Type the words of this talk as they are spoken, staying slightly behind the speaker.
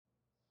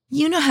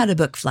You know how to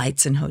book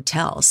flights and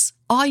hotels.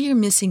 All you're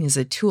missing is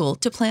a tool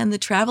to plan the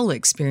travel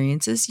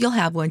experiences you'll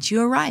have once you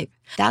arrive.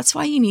 That's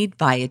why you need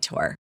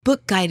Viator.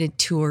 Book guided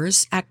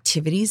tours,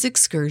 activities,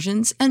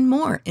 excursions, and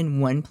more in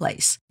one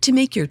place to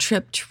make your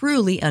trip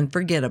truly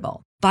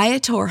unforgettable.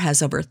 Viator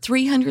has over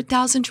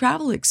 300,000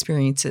 travel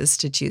experiences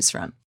to choose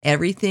from.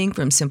 Everything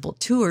from simple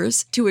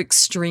tours to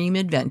extreme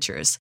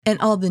adventures and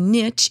all the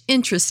niche,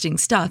 interesting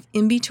stuff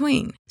in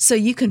between. So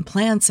you can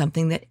plan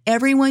something that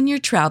everyone you're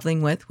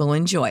traveling with will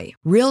enjoy.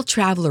 Real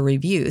traveler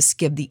reviews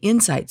give the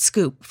inside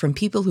scoop from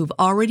people who've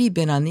already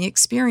been on the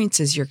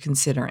experiences you're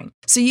considering.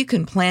 So you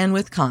can plan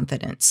with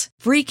confidence.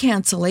 Free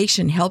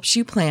cancellation helps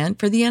you plan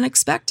for the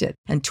unexpected.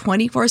 And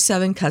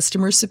 24/7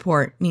 customer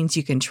support means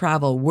you can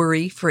travel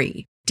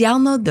worry-free.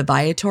 Download the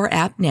Viator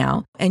app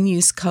now and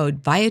use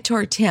code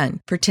Viator10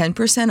 for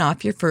 10%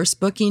 off your first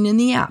booking in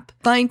the app.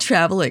 Find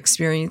travel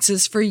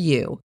experiences for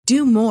you.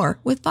 Do more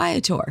with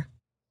Viator.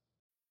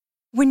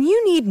 When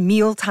you need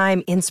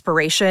mealtime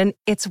inspiration,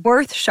 it's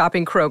worth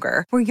shopping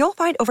Kroger, where you'll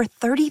find over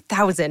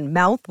 30,000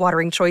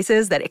 mouth-watering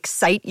choices that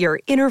excite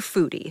your inner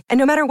foodie. And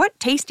no matter what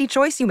tasty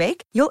choice you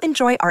make, you'll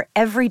enjoy our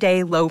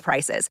everyday low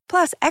prices,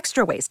 plus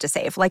extra ways to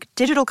save, like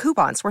digital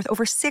coupons worth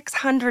over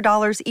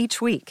 $600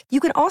 each week. You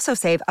can also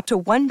save up to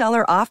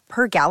 $1 off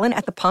per gallon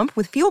at the pump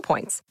with fuel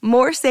points.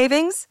 More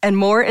savings and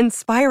more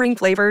inspiring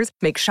flavors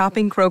make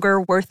shopping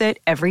Kroger worth it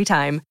every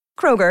time.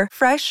 Kroger,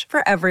 fresh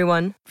for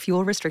everyone.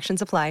 Fuel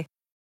restrictions apply.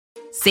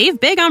 Save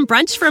big on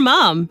brunch for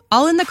mom,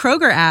 all in the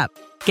Kroger app.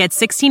 Get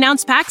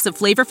 16-ounce packs of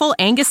flavorful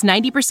Angus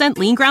 90%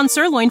 lean ground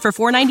sirloin for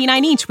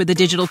 $4.99 each with a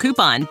digital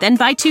coupon. Then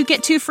buy 2,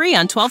 get 2 free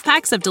on 12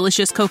 packs of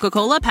delicious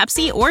Coca-Cola,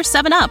 Pepsi, or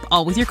 7-Up,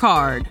 all with your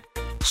card.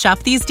 Shop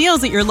these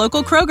deals at your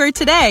local Kroger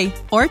today,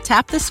 or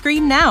tap the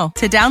screen now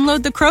to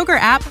download the Kroger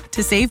app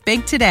to save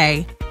big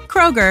today.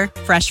 Kroger,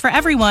 fresh for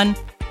everyone.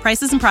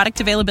 Prices and product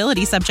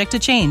availability subject to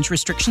change.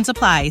 Restrictions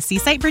apply. See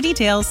site for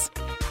details.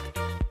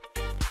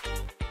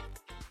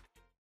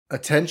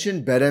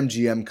 Attention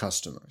BetMGM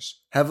customers.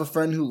 Have a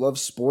friend who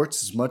loves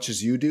sports as much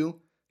as you do?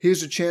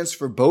 Here's a chance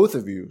for both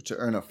of you to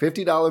earn a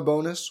 $50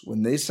 bonus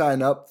when they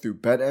sign up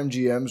through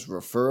BetMGM's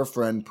Refer a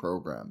Friend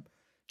program.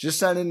 Just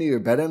sign into your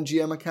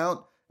BetMGM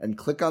account and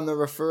click on the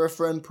Refer a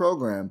Friend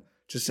program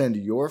to send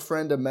your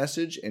friend a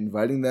message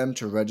inviting them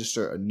to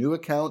register a new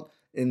account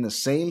in the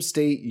same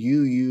state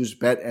you use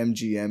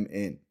BetMGM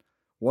in.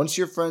 Once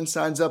your friend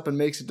signs up and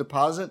makes a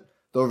deposit,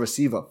 they'll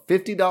receive a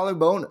 $50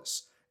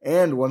 bonus.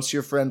 And once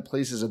your friend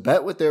places a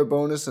bet with their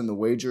bonus and the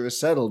wager is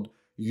settled,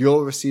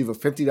 you'll receive a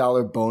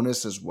 $50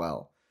 bonus as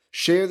well.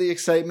 Share the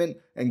excitement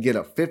and get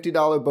a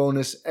 $50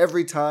 bonus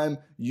every time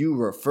you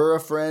refer a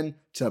friend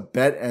to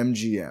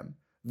BetMGM.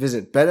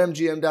 Visit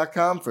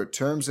BetMGM.com for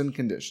terms and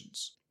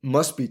conditions.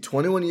 Must be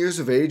 21 years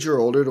of age or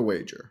older to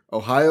wager.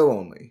 Ohio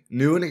only.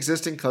 New and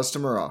existing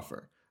customer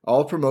offer.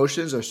 All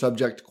promotions are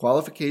subject to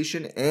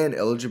qualification and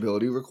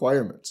eligibility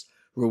requirements.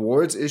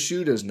 Rewards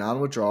issued as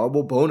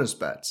non-withdrawable bonus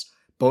bets.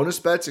 Bonus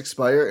bets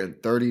expire in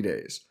 30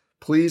 days.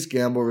 Please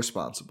gamble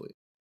responsibly.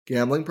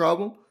 Gambling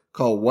problem?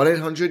 Call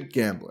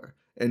 1-800-GAMBLER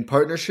in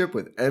partnership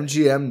with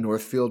MGM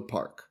Northfield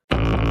Park.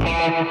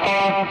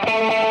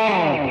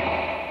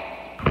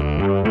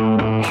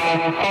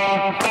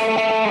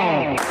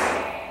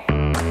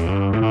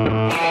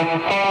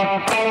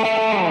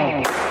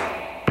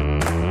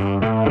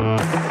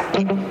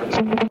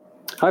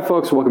 Hi,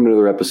 folks. Welcome to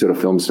another episode of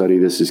Film Study.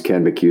 This is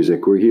Ken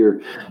McCusick. We're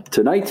here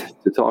tonight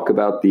to talk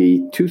about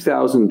the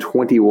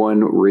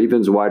 2021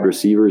 Ravens wide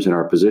receivers in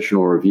our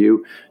positional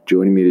review.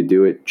 Joining me to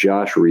do it,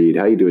 Josh Reed.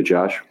 How you doing,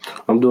 Josh?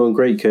 I'm doing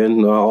great,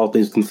 Ken. All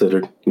things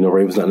considered.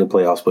 Ravens not in the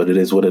playoffs, but it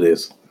is what it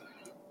is.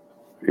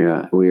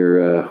 Yeah,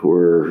 we're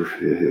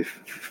going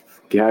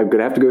to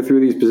have to go through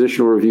these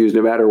positional reviews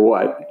no matter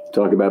what.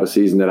 Talk about a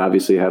season that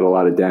obviously had a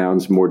lot of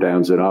downs, more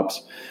downs than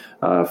ups,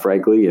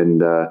 frankly,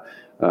 and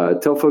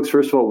tell folks,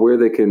 first of all, where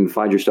they can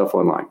find your stuff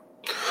online.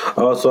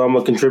 So I'm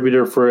a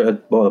contributor for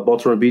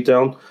Baltimore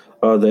Beatdown,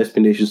 the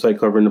SB Nation site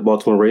covering the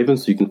Baltimore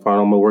Ravens. So you can find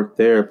all my work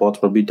there at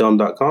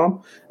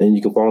BaltimoreBeatdown.com. And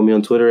you can follow me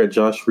on Twitter at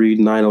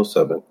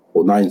JoshReed907.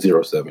 Well,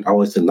 907. I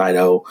always say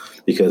 90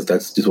 because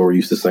that's just what we're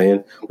used to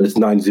saying. But it's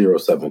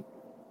 907.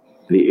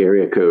 The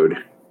area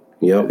code.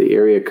 Yep. The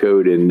area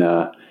code in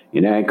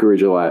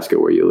Anchorage, Alaska,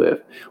 where you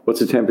live. What's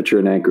the temperature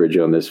in Anchorage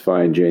on this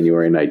fine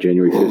January night?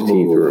 January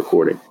 15th, we're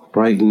recording.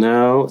 Right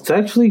now, it's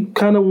actually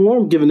kind of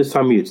warm given this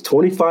time of year. It's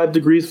 25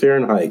 degrees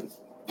Fahrenheit.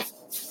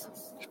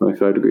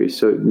 25 degrees.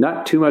 So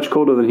not too much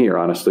colder than here,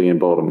 honestly, in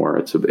Baltimore.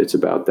 It's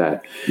about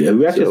that. Yeah,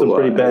 we actually had some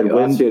pretty bad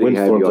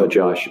windstorms.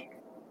 Josh.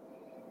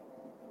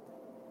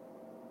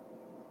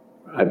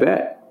 I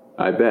bet.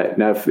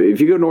 Now, if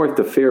you go north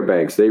to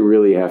Fairbanks, they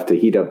really have to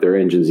heat up their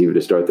engines even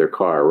to start their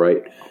car,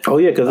 right? Oh,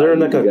 yeah, because they're in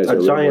like a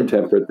giant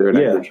temperate there.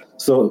 Yeah,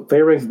 so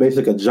Fairbanks is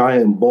basically a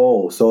giant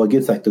bowl. So it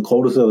gets like the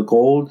coldest of the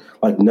cold,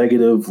 like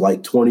negative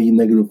like 20,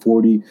 negative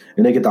 40,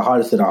 and they get the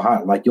hottest of the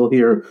hot. Like you'll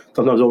hear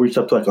sometimes they'll reach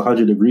up to like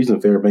 100 degrees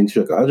in Fairbanks.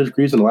 You're like 100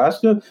 degrees in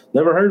Alaska?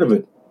 Never heard of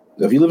it.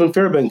 If you live in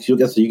Fairbanks, you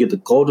get the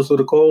coldest of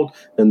the cold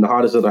and the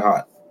hottest of the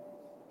hot.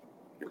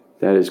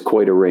 That is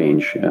quite a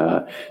range,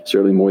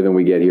 certainly more than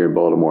we get here in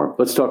Baltimore.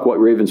 Let's talk what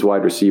Ravens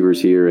wide receivers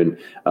here. And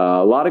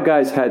a lot of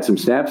guys had some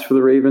snaps for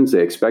the Ravens.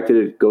 They expected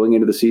it going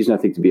into the season, I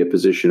think, to be a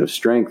position of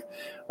strength.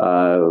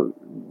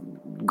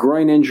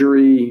 Groin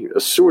injury,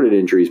 assorted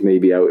injuries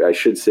maybe, I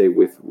should say,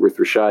 with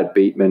Rashad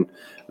Bateman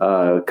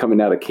coming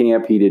out of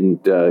camp. He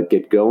didn't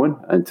get going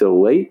until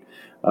late.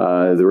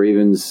 The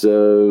Ravens,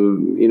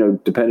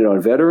 depended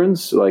on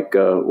veterans like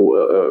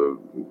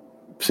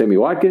Sammy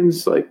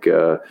Watkins, like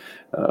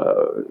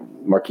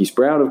Marquise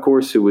Brown, of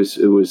course, who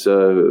was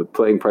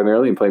playing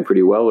primarily and playing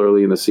pretty well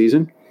early in the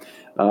season.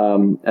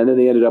 And then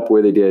they ended up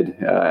where they did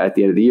at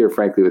the end of the year,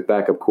 frankly, with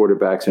backup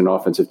quarterbacks and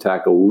offensive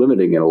tackle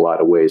limiting in a lot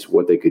of ways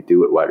what they could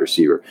do at wide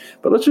receiver.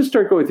 But let's just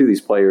start going through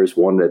these players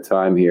one at a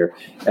time here.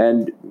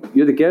 And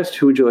you're the guest.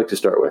 Who would you like to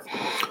start with?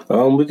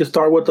 We can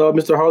start with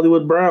Mr.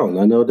 Hollywood Brown.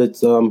 I know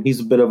that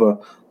he's a bit of a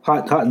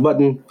hot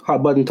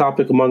button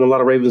topic among a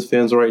lot of Ravens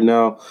fans right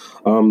now.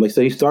 Like I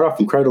say, he started off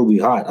incredibly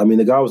hot. I mean,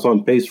 the guy was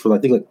on pace for, I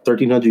think, like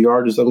 1,300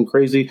 yards or something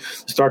crazy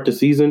to start the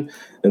season.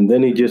 And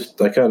then he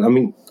just,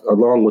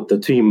 along with the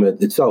team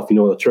itself,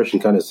 attrition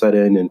kind of set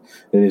in. And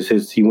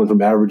he went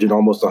from averaging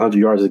almost 100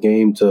 yards a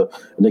game to,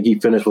 I think he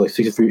finished with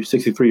like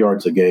 63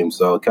 yards a game.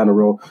 So it kind of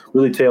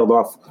really tailed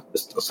off.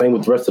 Same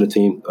with the rest of the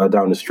team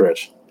down the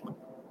stretch.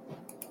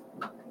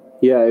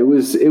 Yeah, it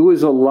was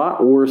a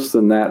lot worse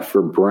than that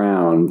for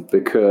Brown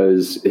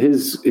because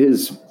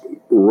his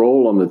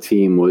role on the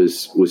team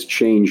was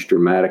changed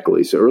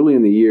dramatically. So early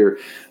in the year,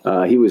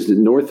 he was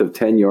north of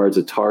 10 yards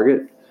a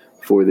target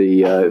for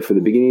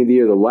the beginning of the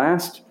year. The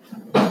last,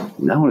 I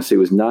want to say it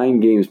was 9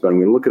 games, but I'm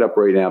going to look it up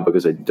right now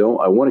because I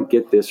want to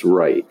get this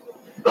right.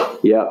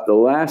 Yeah, the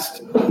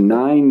last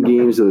 9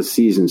 games of the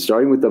season,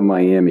 starting with the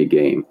Miami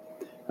game,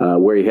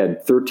 where he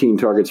had 13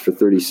 targets for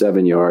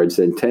 37 yards,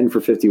 then 10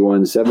 for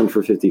 51, 7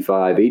 for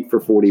 55, 8 for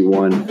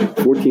 41,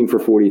 14 for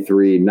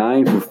 43,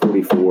 9 for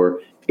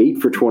 44,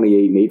 8 for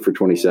 28, and 8 for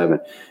 27.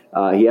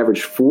 He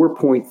averaged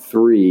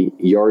 4.3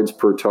 yards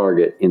per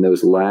target in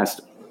those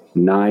last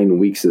 9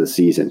 weeks of the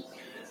season.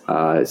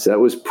 So that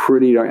was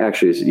pretty –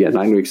 actually,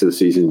 9 weeks of the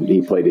season,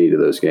 he played 8 of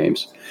those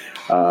games.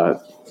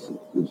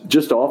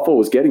 Just awful.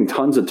 Was getting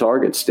tons of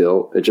targets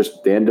still.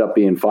 They ended up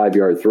being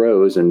 5-yard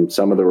throws, and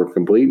some of them were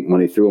complete. When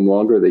he threw them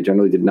longer, they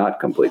generally did not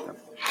complete them.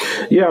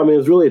 Yeah, I mean, it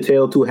was really a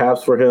tale of two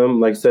halves for him.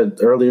 Like I said,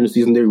 earlier in the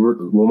season,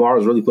 Lamar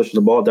was really pushing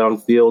the ball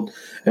downfield.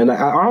 And I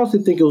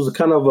honestly think it was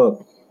kind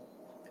of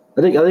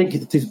I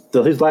think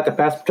his lack of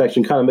pass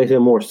protection kind of made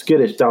him more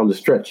skittish down the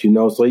stretch,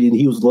 So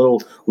he was a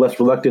little less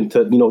reluctant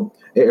to,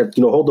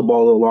 hold the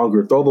ball a little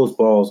longer, throw those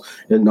balls,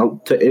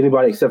 and to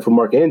anybody except for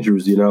Mark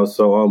Andrews,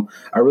 So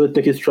I really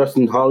think his trust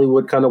in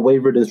Hollywood kind of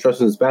wavered, and his trust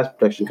in his pass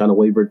protection kind of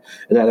wavered,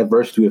 and that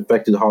adversity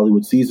affected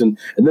Hollywood's season.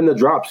 And then the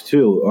drops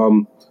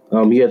too.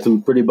 He had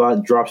some pretty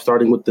bad drops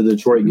starting with the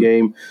Detroit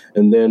game,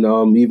 and then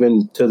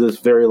even to this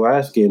very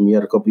last game, he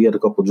had a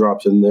couple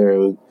drops in there,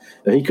 and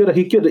he could have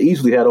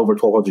easily had over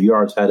 1,200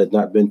 yards had it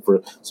not been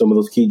for some of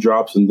those key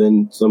drops, and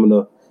then some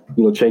of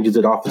the changes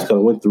that offense kind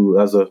of went through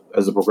as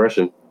a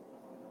progression.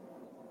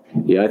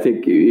 Yeah, I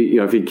think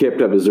if he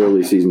kept up his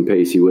early season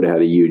pace, he would have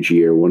had a huge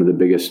year. One of the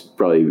biggest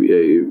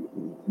probably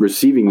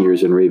receiving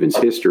years in Ravens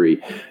history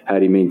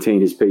had he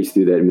maintained his pace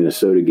through that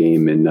Minnesota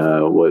game in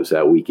what was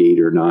that, week 8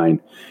 or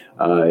 9.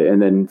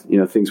 And then,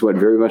 things went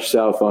very much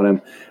south on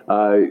him.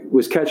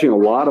 Was catching a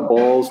lot of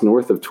balls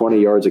north of 20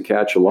 yards a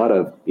catch, a lot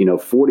of,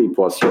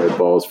 40-plus yard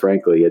balls,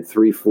 frankly. He had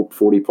 3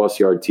 40-plus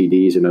yard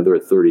TDs, another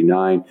at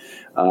 39.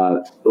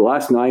 The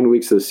last 9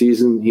 weeks of the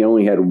season, he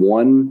only had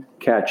 1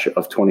 catch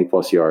of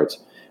 20-plus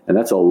yards. And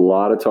that's a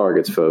lot of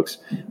targets, folks,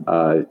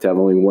 to have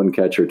only 1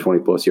 catch or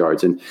 20-plus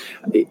yards. And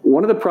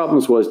one of the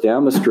problems was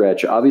down the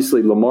stretch,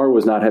 obviously Lamar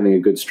was not having a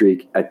good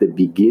streak at the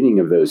beginning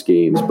of those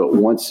games, but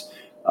once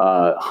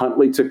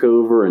Huntley took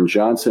over and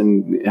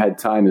Johnson had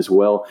time as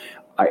well,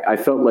 I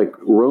felt like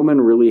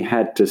Roman really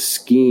had to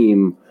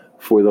scheme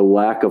for the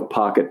lack of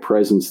pocket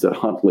presence that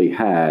Huntley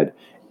had,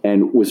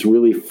 and was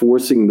really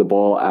forcing the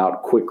ball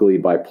out quickly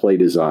by play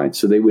design.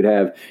 So they would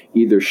have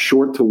either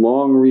short to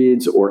long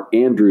reads or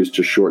Andrews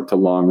to short to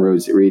long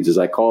reads, as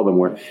I call them,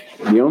 where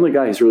the only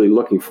guy he's really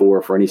looking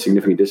for any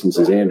significant distance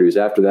is Andrews.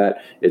 After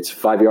that, it's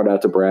 5-yard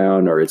out to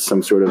Brown, or it's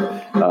some sort of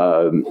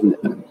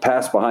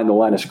pass behind the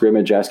line of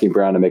scrimmage, asking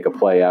Brown to make a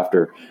play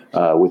after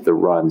with the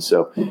run.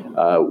 So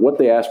what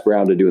they asked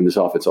Brown to do in this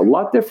offense, a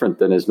lot different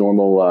than his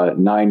normal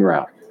 9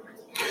 route.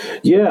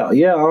 Yeah.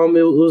 It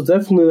was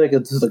definitely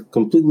just a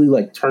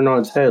completely turn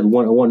on its head,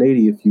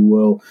 180, if you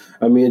will.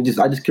 I mean,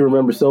 I just can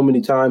remember so many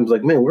times,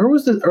 man, where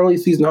was the early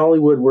season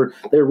Hollywood where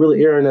they were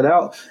really airing it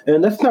out?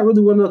 And that's not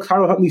really one of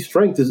Tyler Huntley's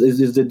strengths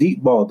is the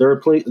deep ball. There are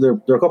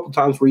a couple of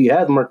times where he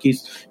had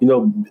Marquise,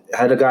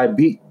 had a guy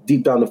beat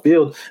deep down the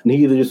field, and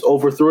he either just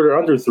overthrew it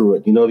or underthrew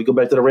it. If you go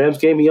back to the Rams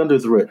game, he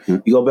underthrew it. Mm-hmm.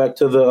 You go back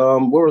to the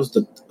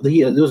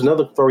there was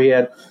another throw he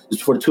had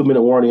just for the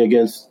 2-minute warning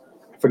against,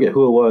 forget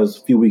who it was,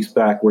 a few weeks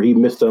back, where he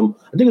missed them.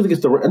 I think it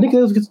was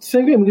the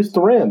same game against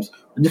the Rams,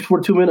 just for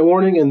a 2-minute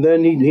warning, and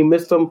then he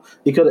missed them.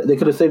 They could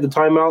have saved the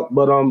timeout,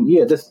 but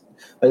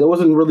Like, it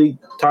wasn't really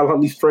Tyler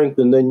Huntley's strength,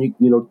 and then you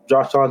know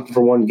Josh Johnson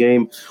for one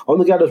game.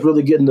 Only guy that's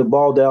really getting the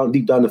ball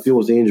deep down the field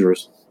was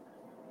Andrews.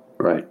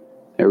 Right.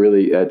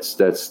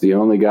 That's the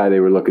only guy they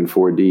were looking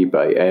for deep.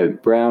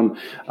 Brown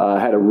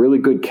had a really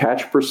good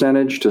catch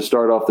percentage to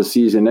start off the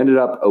season. Ended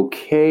up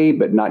okay,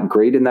 but not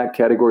great in that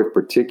category,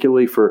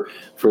 particularly for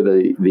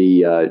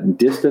the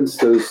distance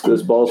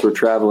those balls were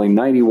traveling.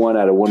 91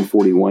 out of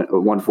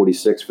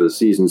 146 for the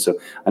season. So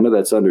I know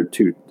that's under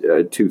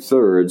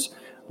two-thirds.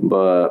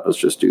 But let's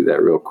just do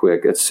that real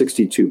quick. That's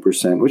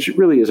 62%, which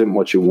really isn't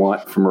what you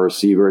want from a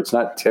receiver. It's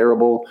not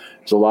terrible.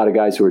 There's a lot of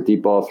guys who are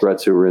deep ball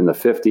threats who are in the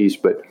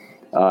 50s, but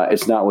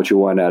it's not what you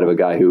want out of a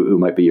guy who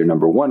might be your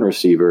number one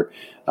receiver.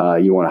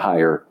 You want a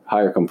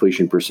higher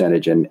completion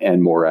percentage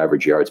and more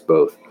average yards,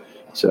 both.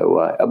 So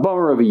a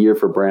bummer of a year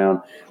for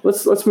Brown.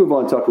 Let's move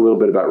on and talk a little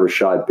bit about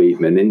Rashad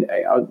Bateman. And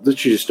let's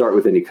just start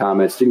with any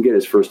comments. Didn't get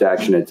his first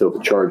action until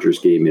the Chargers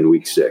game in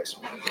Week 6.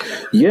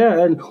 Yeah,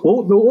 and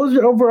what was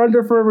your over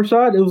under for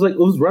Rashad? It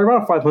was right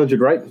around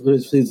 500, right?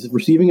 His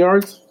receiving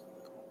yards.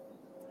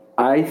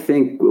 I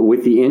think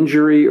with the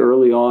injury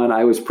early on,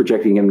 I was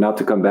projecting him not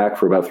to come back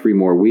for about 3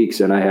 more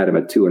weeks, and I had him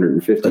at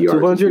 250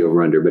 yards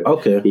over under. But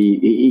okay. He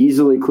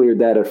easily cleared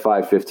that at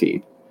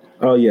 515.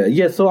 Oh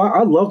yeah. So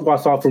I loved what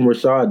I saw from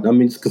Rashad. I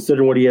mean, just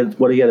considering what he had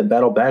to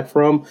battle back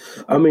from.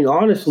 I mean,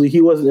 honestly,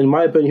 he wasn't, in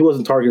my opinion, he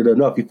wasn't targeted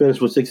enough. He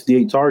finished with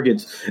 68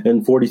 targets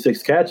and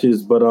 46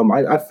 catches. But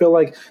I feel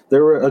like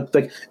there were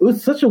it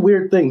was such a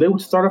weird thing. They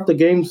would start off the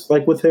games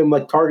like with him,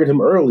 like target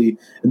him early,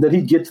 and then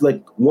he'd get to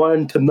like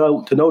 1 to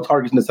no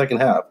targets in the second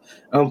half.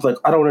 And I was like,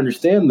 I don't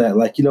understand that.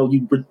 Like, you know,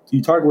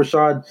 you target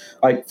Rashad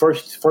like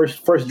first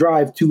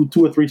drive two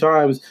or three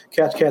times,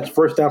 catch,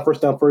 first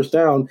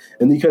down,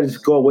 and then you kind of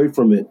just go away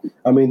from it.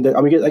 I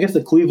guess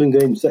the Cleveland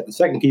game,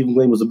 second Cleveland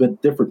game was a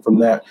bit different from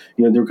that.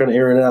 You know, they were kind of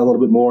airing it out a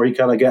little bit more. He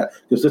kind of got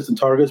consistent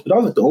targets, but that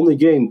was like the only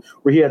game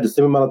where he had the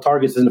same amount of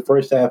targets in the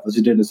first half as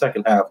he did in the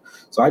second half.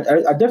 So I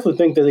definitely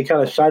think that they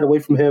kind of shied away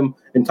from him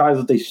in times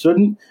that they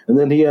shouldn't. And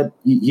then he had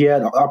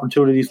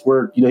opportunities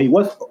where, you know, he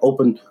was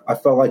open, I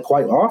felt like,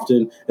 quite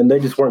often, and they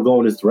just weren't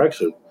going his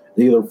direction.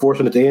 They either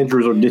forcing it to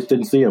Andrews or just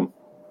didn't see him.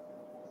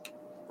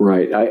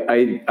 Right.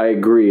 I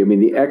agree. I mean,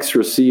 the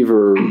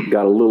ex-receiver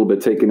got a little bit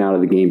taken out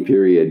of the game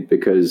period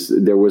because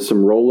there was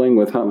some rolling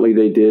with Huntley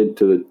they did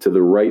to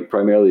the right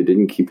primarily. They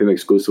didn't keep him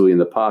exclusively in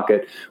the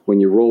pocket. When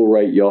you roll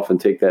right, you often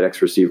take that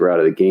ex-receiver out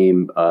of the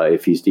game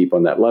if he's deep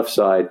on that left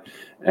side.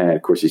 And,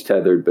 of course, he's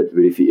tethered. But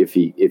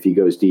if he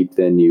goes deep,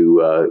 then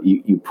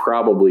you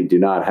probably do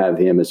not have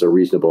him as a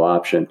reasonable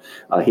option.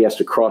 He has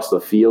to cross the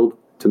field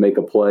to make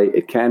a play.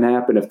 It can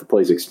happen if the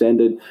play's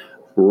extended.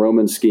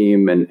 Roman's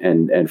scheme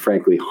and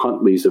frankly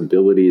Huntley's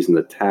abilities and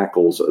the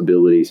tackle's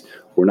abilities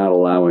were not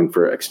allowing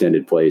for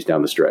extended plays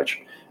down the stretch.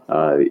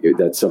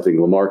 That's something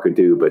Lamar could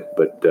do,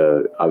 but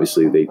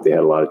obviously they had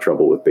a lot of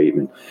trouble with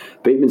Bateman.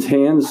 Bateman's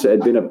hands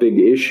had been a big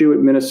issue at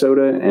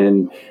Minnesota,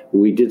 and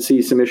we did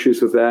see some issues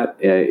with that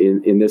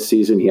in this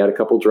season. He had a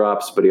couple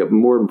drops, but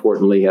more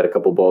importantly, he had a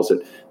couple balls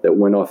that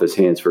went off his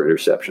hands for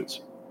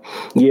interceptions.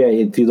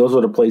 Yeah, those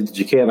are the plays that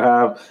you can't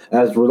have.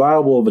 As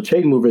reliable of a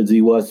chain mover as he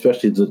was,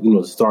 especially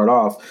to start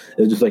off,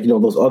 it's just like,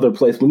 those other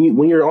plays.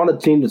 When you're on a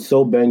team that's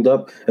so banged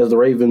up as the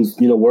Ravens,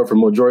 were for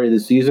majority of the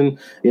season,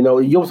 you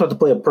almost have to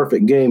play a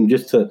perfect game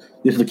just to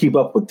keep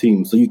up with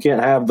teams. So you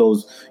can't have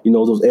those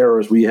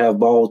errors where you have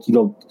balls,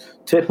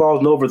 tip balls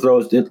and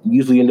overthrows that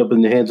usually end up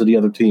in the hands of the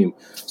other team.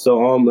 So,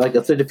 like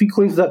I said, if he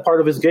cleans that part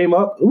of his game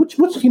up, which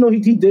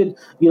he did,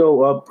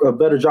 a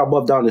better job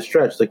of down the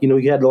stretch. Like,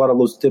 he had a lot of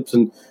those tips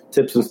and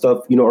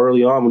stuff,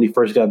 early on when he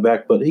first got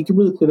back, but he could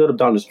really clean it up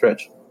down the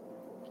stretch.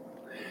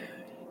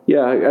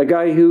 Yeah, a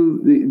guy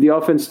who the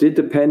offense did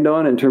depend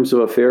on in terms of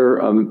a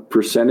fair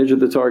percentage of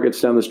the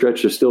targets down the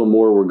stretch. There's still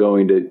more were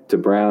going to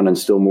Brown and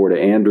still more to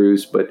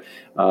Andrews, but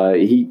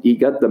he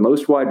got the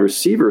most wide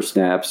receiver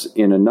snaps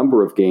in a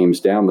number of games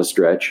down the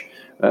stretch,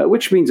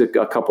 which means a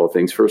couple of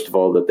things. First of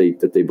all, that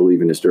they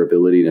believe in his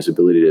durability and his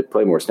ability to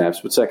play more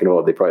snaps, but second of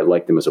all, they probably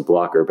liked him as a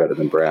blocker better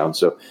than Brown,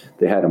 so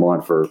they had him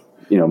on for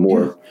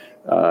more.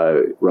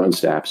 Run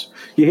snaps.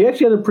 Yeah, he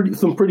actually had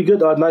some pretty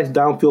good, nice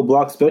downfield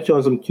blocks, especially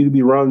on some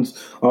QB runs.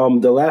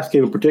 The last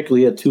game in particular,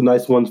 he had two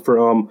nice ones for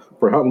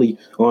Huntley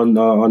on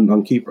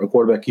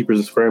quarterback keepers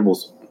and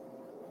scrambles.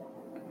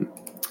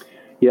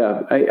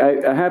 Yeah,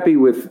 I'm happy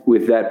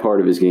with that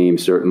part of his game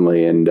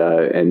certainly,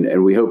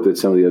 and we hope that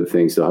some of the other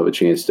things they'll have a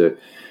chance to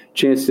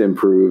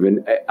improve.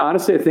 And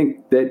honestly, I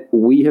think that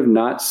we have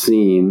not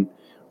seen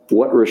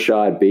what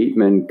Rashad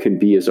Bateman can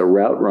be as a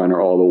route runner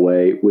all the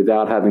way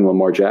without having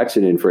Lamar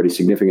Jackson in for any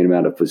significant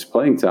amount of his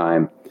playing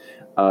time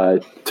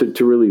to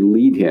really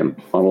lead him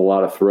on a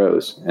lot of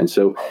throws. And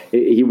so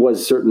he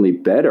was certainly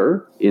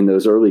better in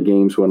those early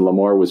games when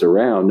Lamar was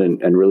around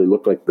and really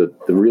looked like the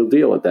real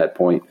deal at that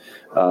point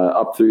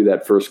up through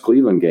that first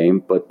Cleveland game.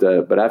 But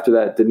after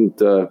that,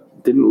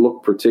 didn't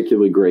look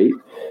particularly great.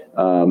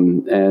 A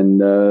lot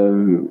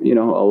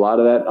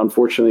of that,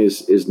 unfortunately,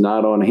 is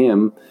not on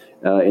him.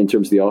 In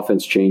terms of the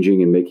offense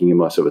changing and making him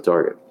less of a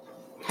target.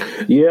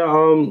 Yeah,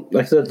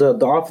 like I said, the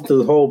offense as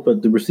a whole,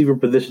 but the receiver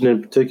position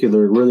in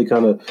particular really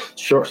kind of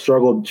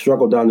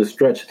struggled down the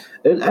stretch.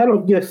 And I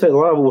don't, like I said, a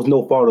lot of it was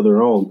no fault of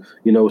their own.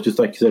 It's just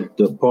like you said,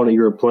 the opponent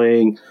you were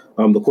playing,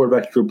 the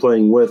quarterback you were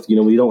playing with.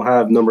 When you don't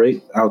have number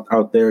 8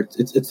 out there,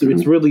 it's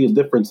really a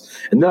difference.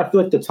 And then I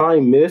feel like the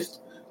time missed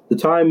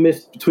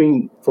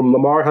from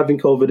Lamar having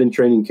COVID in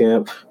training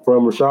camp,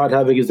 from Rashad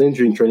having his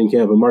injury in training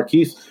camp, and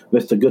Marquise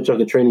missed a good chunk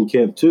of training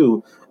camp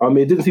too.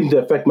 It didn't seem to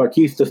affect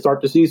Marquise to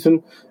start the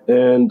season,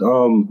 and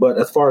but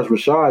as far as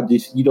Rashad,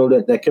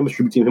 that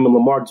chemistry between him and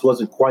Lamar just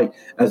wasn't quite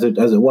as it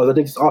was. I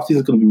think this offseason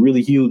is going to be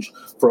really huge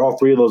for all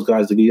three of those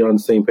guys to get on the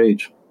same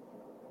page.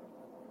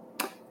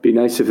 Be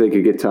nice if they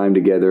could get time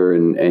together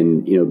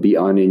and be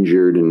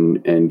uninjured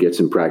and get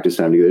some practice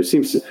time together.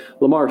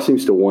 Lamar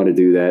seems to want to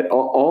do that.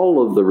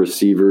 All of the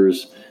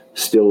receivers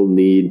still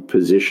need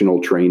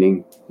positional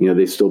training.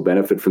 They still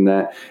benefit from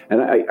that.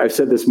 And I've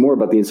said this more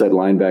about the inside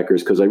linebackers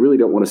because I really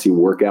don't want to see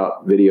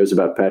workout videos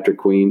about Patrick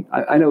Queen.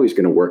 I know he's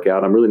going to work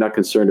out. I'm really not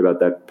concerned about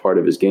that part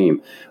of his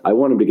game. I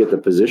want him to get the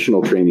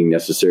positional training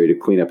necessary to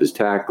clean up his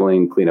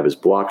tackling, clean up his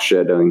block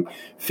shedding,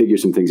 figure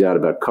some things out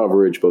about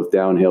coverage, both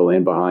downhill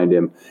and behind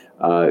him.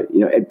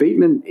 And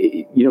Bateman,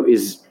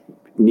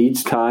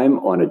 needs time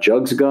on a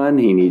jugs gun.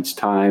 He needs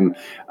time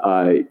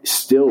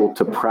still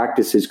to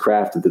practice his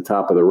craft at the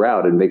top of the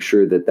route and make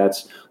sure that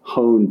that's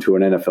honed to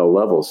an NFL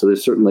level. So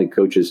there's certainly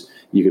coaches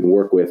you can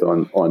work with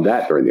on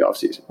that during the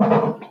offseason.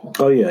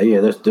 Oh yeah.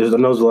 There's a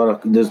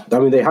lot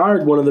of. They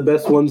hired one of the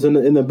best ones in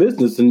the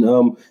business,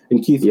 in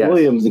Keith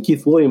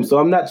Williams. So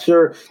I'm not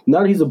sure. Now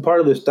that he's a part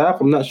of the staff,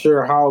 I'm not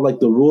sure how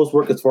the rules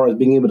work as far as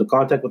being able to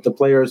contact with the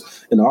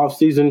players in the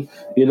offseason.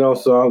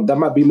 So that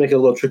might be making it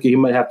a little tricky. He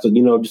might have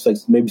to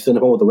just maybe send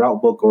him home with a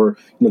route book or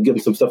give him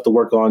some stuff to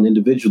work on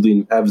individually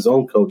and have his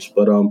own coach.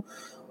 But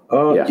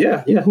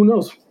who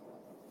knows?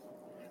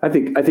 I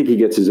think he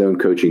gets his own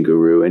coaching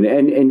guru, and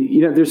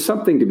there's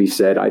something to be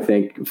said, I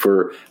think,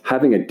 for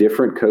having a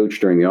different coach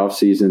during the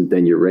offseason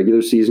than your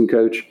regular season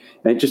coach,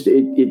 and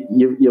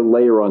you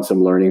layer on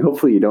some learning.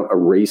 Hopefully, you don't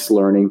erase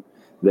learning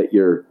that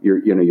your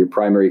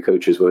primary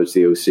coaches, whether it's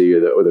the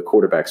OC or the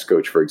quarterback's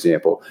coach, for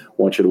example,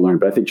 want you to learn.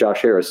 But I think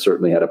Josh Harris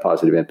certainly had a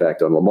positive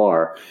impact on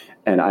Lamar,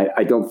 and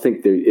I don't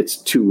think that it's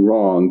too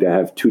wrong to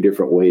have two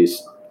different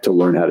ways to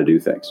learn how to do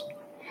things.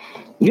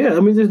 Yeah, I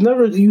don't want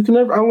to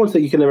say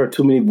you can never have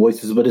too many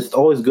voices, but it's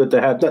always good to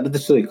have not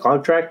necessarily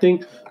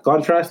contrasting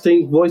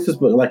voices,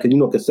 but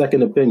a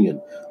second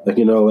opinion. Like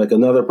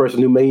another person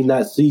who may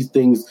not see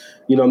things,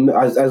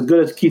 as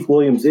good as Keith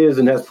Williams is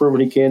and has proven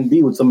he can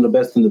be with some of the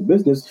best in the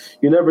business.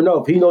 You never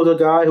know if he knows a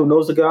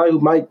guy who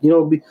might,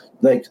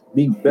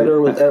 be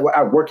better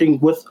at working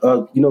with,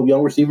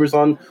 young receivers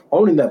on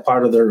owning that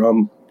part of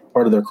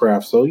their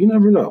craft. So you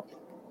never know.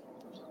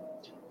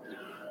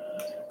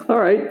 All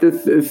right,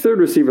 the third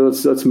receiver,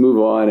 let's move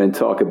on and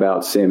talk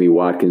about Sammy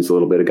Watkins a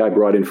little bit. A guy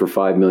brought in for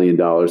 $5 million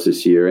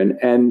this year.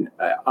 And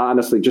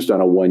honestly, just on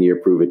a one-year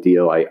prove-it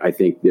deal, I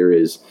think there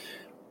is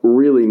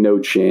really no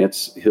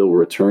chance he'll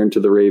return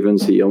to the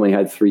Ravens. He only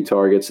had 3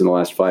 targets in the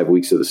last 5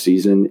 weeks of the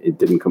season.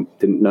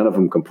 None of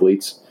them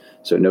completes,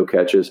 so no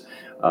catches.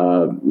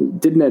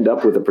 Didn't end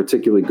up with a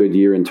particularly good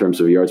year in terms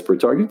of yards per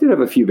target. Did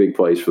have a few big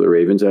plays for the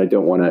Ravens, and I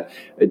don't want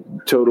to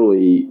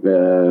totally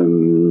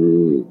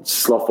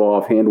slough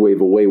off, hand wave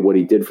away what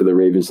he did for the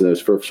Ravens in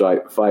those first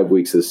 5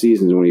 weeks of the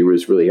season when he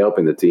was really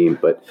helping the team,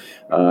 but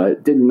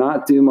did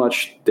not do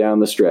much down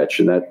the stretch.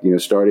 And that,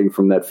 starting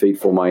from that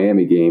fateful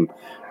Miami game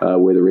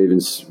where the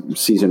Ravens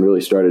season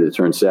really started to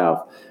turn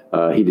south,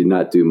 he did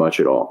not do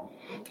much at all.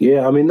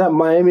 Yeah, that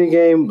Miami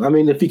game,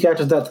 if he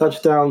catches that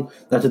touchdown,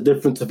 that's a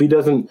difference. If he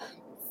doesn't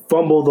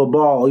fumble the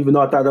ball, even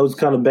though I thought that was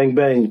kind of bang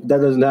bang, if that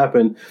doesn't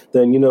happen,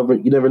 then you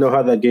never know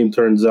how that game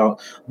turns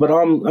out. But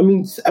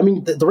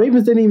the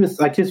Ravens didn't even, his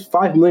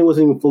 $5 million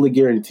wasn't even fully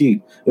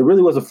guaranteed. It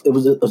really was it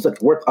was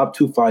worth up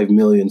to $5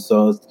 million.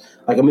 So it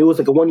was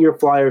a 1-year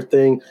flyer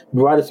thing. He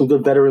provided some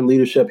good veteran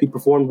leadership. He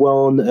performed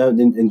well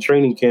in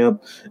training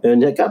camp,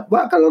 and it got a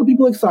lot of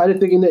people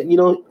excited, thinking that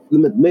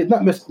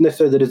not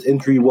necessarily that his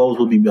injury woes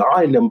will be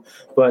behind him,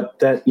 but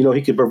that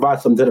he could provide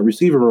some to the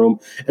receiver room.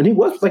 And he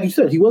was, like you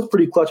said, he was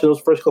pretty clutch in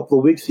those first couple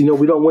of weeks. We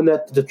don't win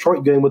that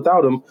Detroit game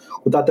without him,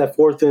 without that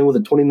fourth in with a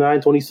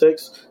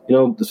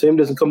 29-26. The Sam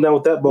doesn't come down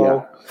with that ball.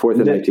 Yeah, 4th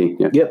and 19.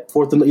 Yeah. Yep,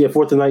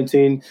 4th and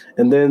 19.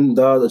 And then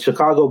the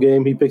Chicago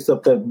game, he picks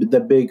up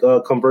that big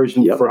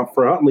conversion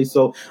for Huntley.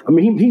 So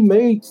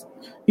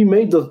he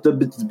made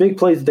the big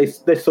plays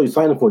that they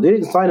signed him for. They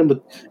didn't sign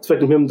him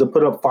expecting him to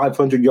put up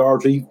 500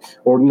 yards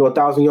or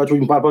 1,000 yards or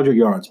even 500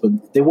 yards.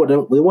 But they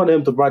wanted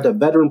him to provide that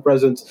veteran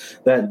presence,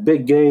 that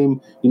big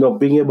game.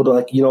 Being able to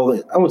I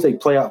wouldn't say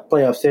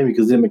playoff Sammy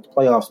because they didn't make the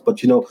playoffs, but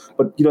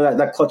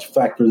that clutch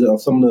factor that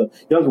some of the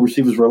younger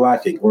receivers were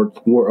lacking or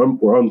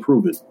were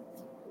unproven.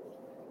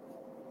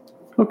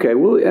 Okay,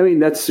 well,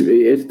 that's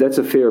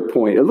a fair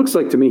point. It looks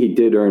like to me he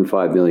did earn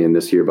 $5 million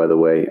this year. By the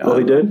way, oh,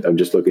 he did. I'm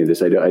just looking at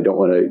this. I don't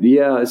want to.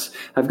 Yeah,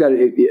 I've got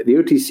it. The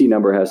OTC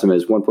number has him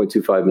as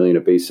 $1.25 million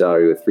of base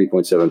salary with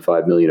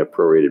 $3.75 million of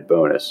prorated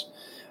bonus.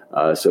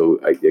 So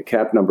the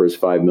cap number is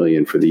 $5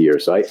 million for the year.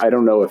 So I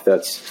don't know if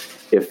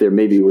there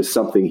maybe was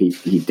something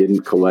he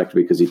didn't collect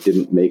because he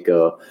didn't make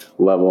a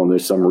level and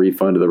there's some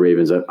refund to the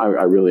Ravens.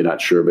 I'm really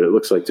not sure, but it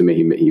looks like to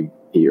me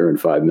he earned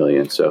 $5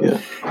 million. So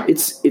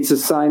it's a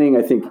signing.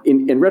 I think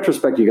in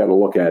retrospect, you got to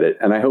look at it.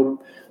 And I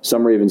hope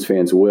some Ravens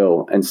fans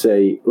will and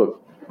say, look,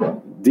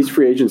 these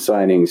free agent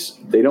signings,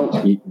 they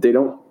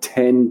don't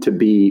tend to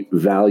be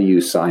value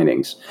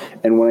signings.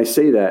 And when I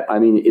say that, I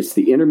mean, it's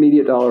the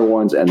intermediate dollar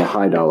ones and the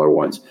high dollar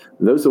ones.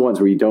 Those are the ones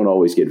where you don't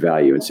always get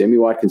value. And Sammy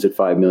Watkins at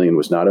 $5 million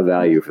was not a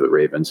value for the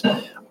Ravens.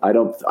 I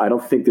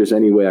don't think there's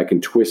any way I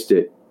can twist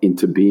it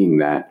into being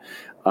that.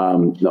 A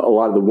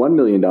lot of the $1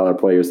 million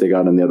players they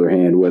got, on the other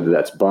hand, whether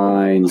that's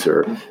Bynes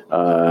or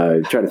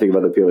trying to think of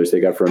other players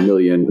they got for $1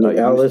 million.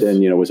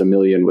 Houston, was $1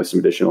 million with some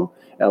additional.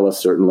 Ellis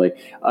certainly,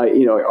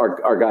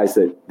 are guys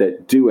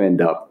that do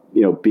end up,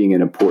 being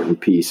an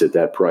important piece at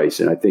that price.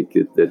 And I think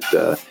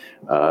that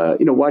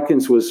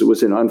Watkins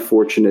was an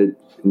unfortunate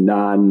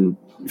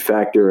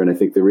non-factor. And I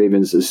think the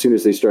Ravens, as soon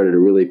as they started to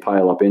really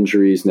pile up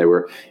injuries and they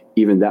were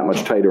even that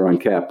much tighter on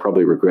cap,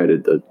 probably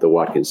regretted the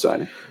Watkins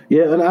signing.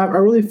 Yeah, and I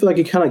really feel like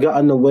it kind of got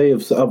in the way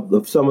of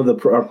some of the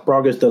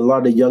progress that a lot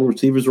of the young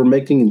receivers were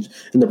making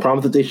and the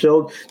promise that they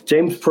showed.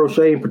 James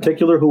Prochet in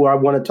particular, who I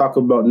want to talk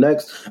about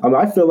next.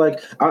 I feel like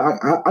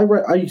I've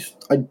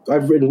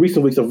written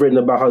recent weeks. I've written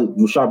about how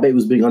Rashad Bateman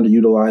was being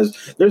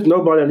underutilized. There's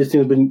nobody on this team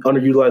who's been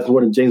underutilized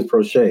more than James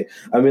Prochet.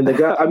 The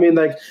guy.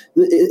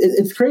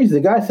 It's crazy.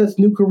 The guy sets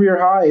new career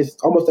highs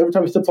almost every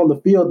time he steps on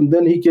the field, and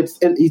then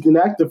he's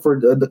inactive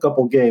for the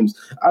couple games.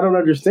 I don't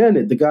understand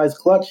it. The guy's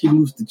clutch. He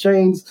moves the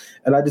chains,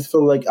 and I just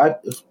feel like I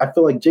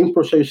feel like James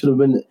Prochet should have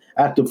been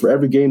active for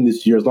every game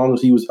this year as long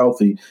as he was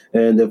healthy.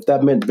 And if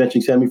that meant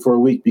benching Sammy for a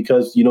week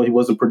because he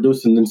wasn't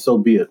producing, then so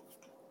be it.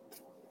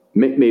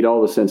 Made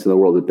all the sense in the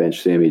world to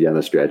bench Sammy down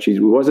the stretch. He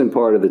wasn't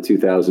part of the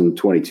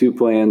 2022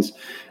 plans,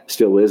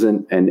 still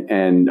isn't,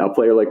 and a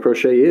player like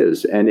Prochet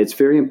is. And it's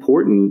very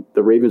important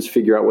the Ravens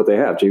figure out what they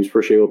have. James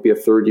Prochet will be a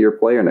third-year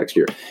player next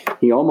year.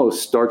 He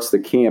almost starts the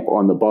camp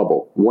on the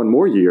bubble. One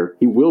more year,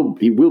 he will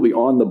be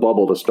on the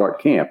bubble to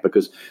start camp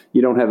because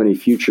you don't have any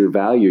future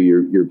value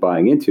you're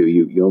buying into.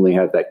 You only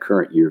have that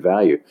current year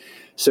value.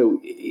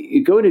 So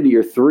going into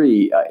year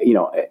three,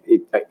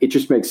 it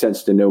just makes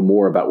sense to know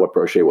more about what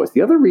Prochet was.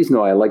 The other reason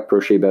why I like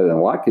Prochet better than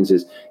Watkins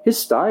is his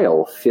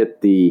style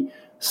fit the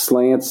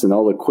slants and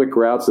all the quick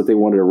routes that they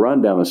wanted to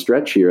run down the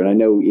stretch here. And I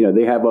know,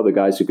 they have other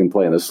guys who can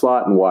play in the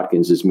slot, and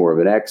Watkins is more of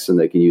an X, and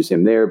they can use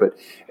him there. But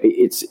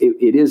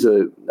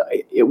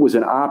it was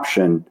an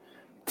option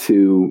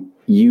to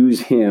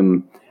use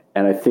him,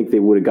 and I think they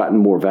would have gotten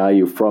more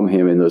value from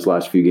him in those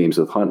last few games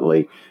with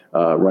Huntley.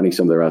 Running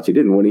some of the routes he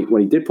didn't.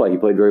 When he did play, he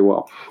played very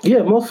well.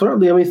 Yeah, most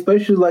certainly.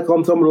 especially like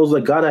on some of those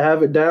gotta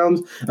have it downs.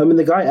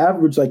 The guy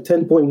averaged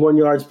 10.1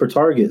 yards per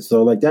target.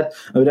 So that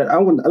I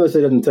wouldn't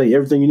say that doesn't tell you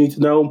everything you need to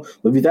know.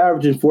 But if he's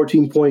averaging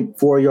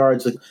 14.4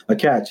 yards a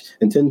catch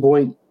and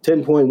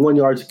 10.1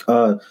 yards,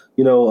 a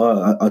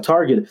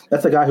target.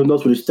 That's a guy who knows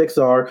what his sticks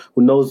are,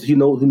 who knows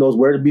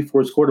where to be for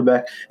his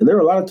quarterback. And there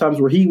are a lot of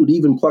times where he would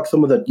even pluck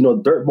some of the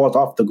dirt balls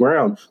off the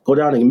ground, go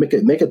down and make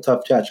a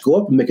tough catch, go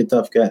up and make a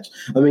tough catch.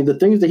 The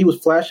things that he was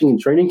flashing in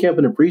training camp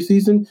in the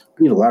preseason,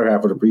 the latter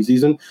half of the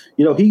preseason,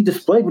 he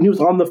displayed when he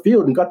was on the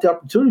field and got the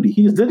opportunity.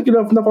 He just didn't get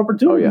enough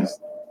opportunities. Oh, yeah.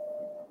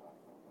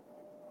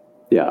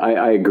 Yeah,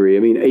 I agree.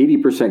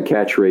 80%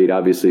 catch rate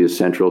obviously is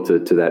central to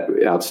that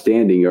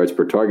outstanding yards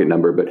per target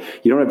number, but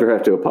you don't ever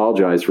have to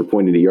apologize for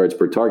pointing to yards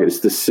per target. It's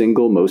the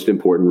single most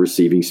important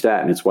receiving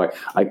stat, and it's why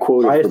I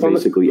quote it for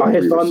basically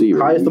every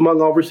receiver. Highest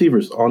among all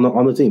receivers on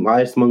the team.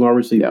 Highest among all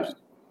receivers. Yeah.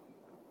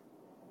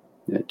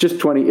 Yeah,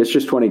 it's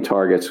just 20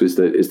 targets is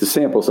the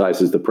sample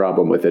size is the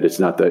problem with it. It's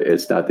not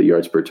the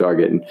yards per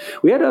target. And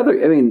we had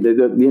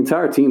the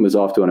entire team was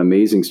off to an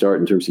amazing start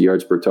in terms of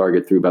yards per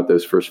target through about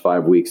those first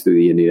 5 weeks through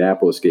the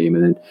Indianapolis game,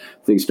 and then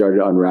things started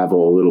to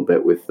unravel a little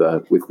bit with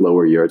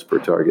lower yards per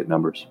target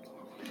numbers.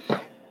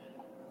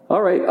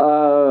 All right,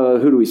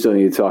 who do we still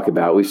need to talk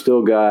about? We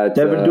still got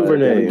Devin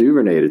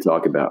Duvernay to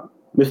talk about.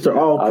 Mr.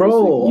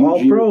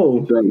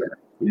 All-Pro.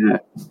 Yeah.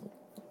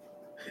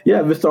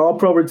 Yeah, Mr.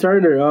 All-Pro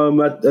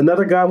returner.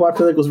 Another guy who I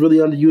feel like was really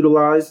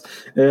underutilized,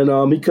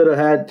 and he could have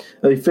had.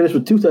 He finished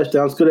with 2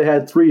 touchdowns. Could have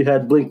had 3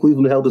 had Blake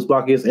Cleveland held his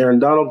block against Aaron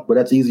Donald, but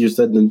that's easier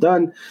said than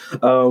done.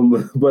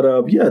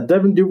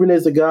 Devin Duvernay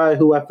is a guy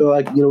who I feel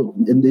like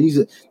needs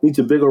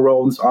a bigger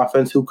role in this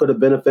offense. Who could have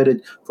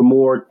benefited from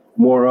more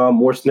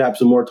snaps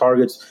and more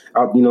targets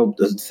out,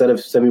 instead of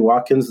Sammy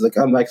Watkins. Like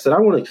I said, I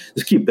want to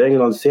just keep banging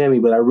on Sammy,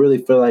 but I really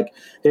feel like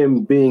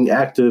him being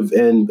active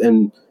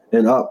and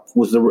up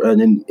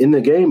in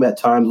the game at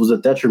times was a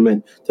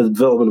detriment to the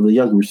development of the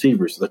younger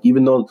receivers. Like,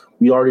 even though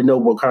we already know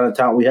what kind of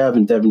talent we have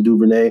in Devin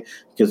Duvernay,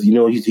 because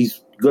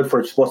he's good for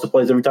explosive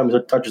plays every time he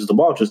touches the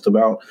ball, just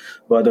about.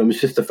 But it's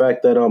just the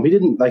fact that he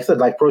didn't, like I said,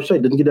 like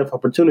Prochet, didn't get enough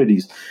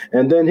opportunities.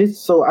 And then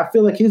I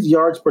feel like his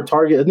yards per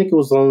target, I think it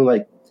was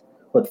only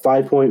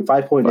 5.8.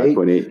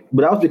 5.8.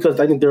 But that was because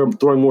I think they're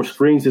throwing more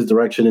screens his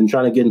direction and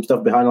trying to get him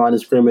stuff behind the line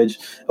of scrimmage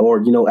or,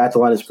 at the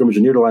line of scrimmage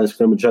or near the line of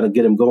scrimmage, trying to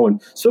get him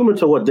going. Similar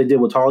to what they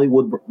did with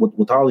Hollywood, but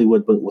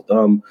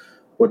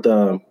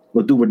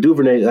with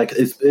Duvernay. Like,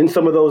 it's in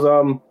some of those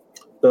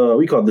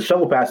the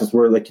shovel passes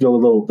where, like, the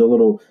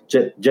little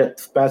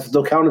jet passes,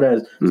 they'll counted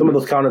as some of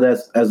those counted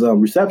as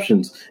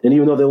receptions. And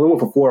even though they only went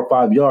for 4 or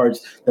 5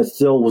 yards, that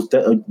still was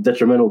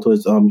detrimental to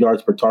his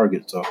yards per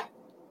target. So.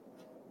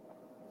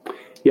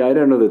 Yeah, I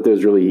don't know that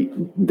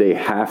they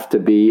have to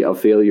be a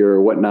failure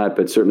or whatnot,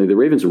 but certainly the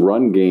Ravens'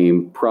 run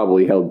game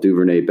probably held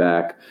Duvernay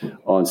back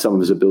on some of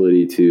his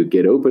ability to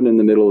get open in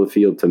the middle of the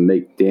field, to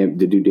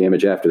do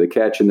damage after the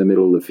catch in the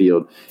middle of the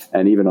field,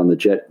 and even on the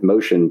jet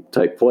motion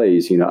type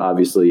plays.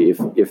 Obviously,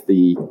 if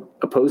the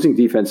opposing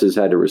defenses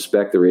had to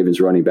respect the Ravens'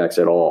 running backs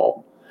at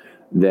all,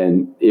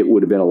 then it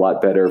would have been a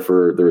lot better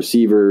for the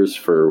receivers,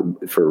 for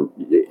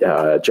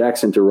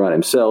Jackson to run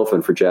himself,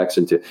 and for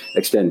Jackson to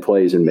extend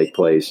plays and make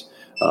plays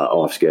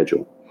off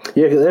schedule.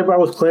 Yeah, because everybody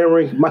was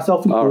clamoring,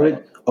 myself included.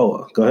 Right.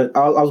 Oh, go ahead.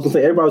 I was going to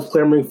say everybody was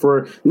clamoring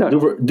for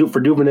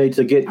Duvernay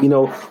to get, use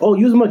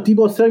him like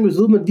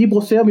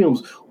Deebo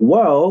Samuels.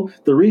 Well,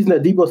 the reason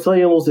that Deebo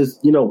Samuels is,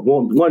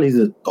 one, he's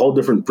a whole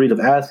different breed of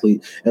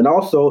athlete. And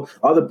also,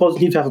 other opposing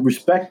teams have to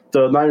respect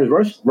the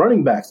Niners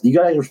running backs. You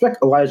got to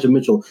respect Elijah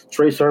Mitchell,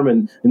 Trey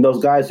Sermon, and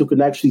those guys who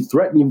can actually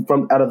threaten you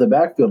from out of the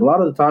backfield. A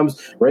lot of the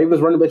times, Ravens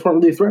running backs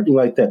weren't really threatening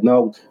like that.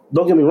 Now,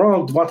 don't get me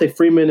wrong, Devontae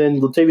Freeman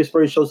and Latavius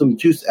Murray showed some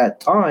juice at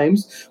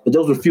times, but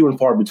those were few and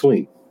far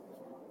between.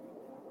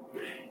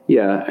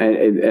 Yeah,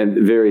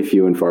 and very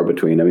few and far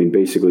between. I mean,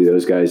 basically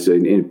those guys,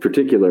 in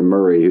particular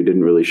Murray, who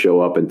didn't really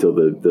show up until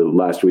the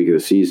last week of the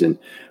season,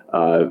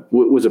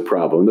 was a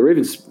problem. The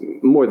Ravens,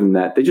 more than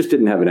that, they just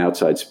didn't have an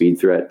outside speed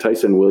threat.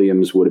 Tyson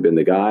Williams would have been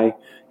the guy.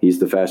 He's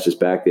the fastest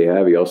back they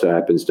have. He also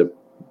happens to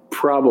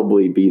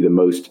probably be the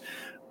most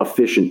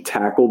efficient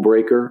tackle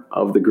breaker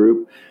of the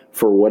group.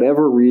 For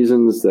whatever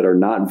reasons that are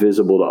not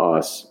visible to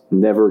us,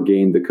 never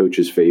gained the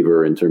coach's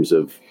favor in terms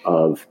of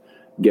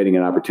getting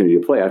an opportunity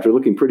to play after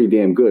looking pretty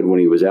damn good when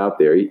he was out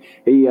there. He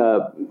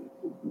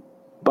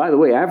by the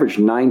way, averaged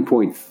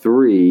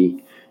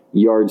 9.3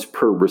 yards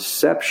per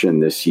reception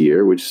this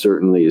year, which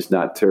certainly is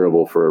not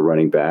terrible for a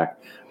running back.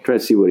 I'm trying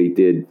to see what he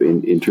did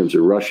in terms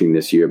of rushing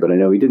this year, but I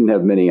know he didn't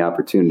have many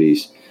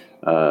opportunities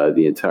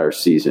the entire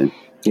season.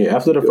 Yeah,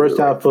 after the first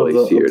half of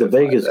the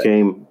Vegas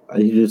game,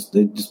 they just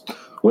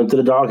went to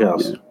the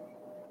doghouse.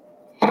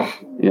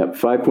 Yeah,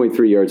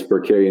 5.3 yards per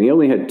carry, and he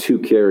only had 2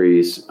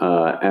 carries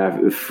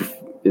after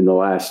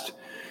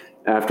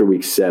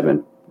week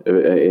 7,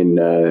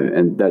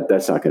 and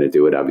that's not going to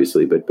do it,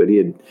 obviously. But he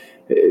had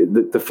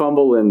the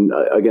fumble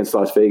against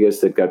Las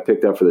Vegas that got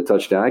picked up for the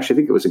touchdown. Actually, I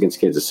think it was against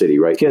Kansas City,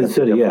 right? Kansas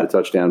City, yeah. The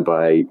touchdown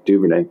by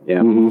Duvernay.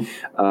 Yeah,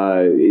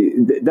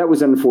 that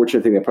was an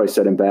unfortunate thing that probably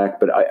set him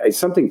back. But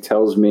something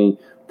tells me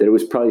that it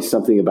was probably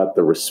something about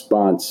the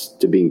response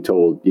to being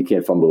told you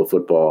can't fumble the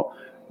football.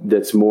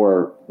 That's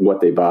more what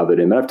they bothered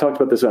him. And I've talked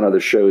about this on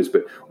other shows,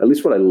 but at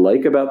least what I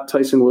like about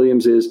Tyson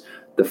Williams is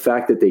the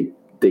fact that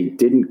they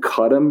didn't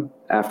cut him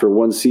after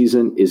one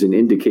season is an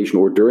indication,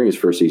 or during his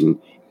first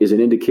season, is an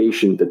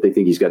indication that they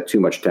think he's got too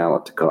much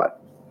talent to cut.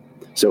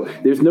 So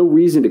there's no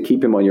reason to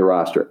keep him on your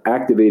roster.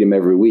 Activate him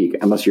every week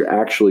unless you're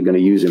actually going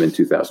to use him in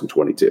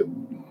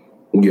 2022.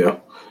 Yeah.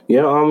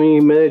 Yeah, I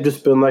mean, may have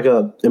just been like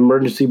a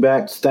emergency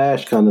back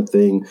stash kind of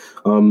thing,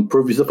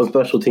 prove yourself on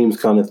special teams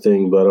kind of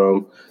thing. But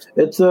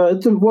it's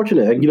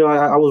unfortunate.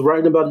 I was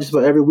writing about it just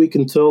about every week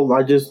until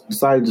I just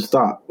decided to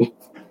stop.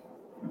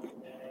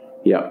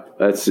 Yeah,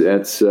 that's how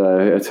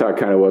it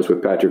kind of was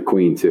with Patrick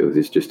Queen too.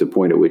 There's just a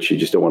point at which you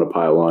just don't want to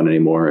pile on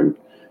anymore, and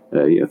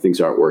things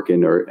aren't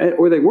working, or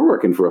they were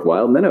working for a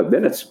while, and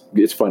then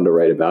it's fun to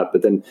write about.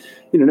 But then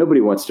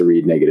nobody wants to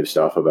read negative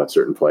stuff about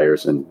certain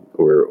players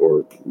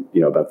or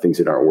about things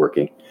that aren't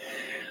working.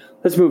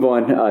 Let's move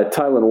on.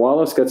 Tylan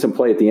Wallace got some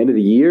play at the end of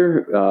the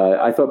year.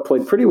 I thought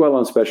played pretty well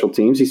on special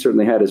teams. He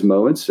certainly had his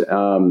moments.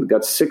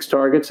 Got 6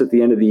 targets at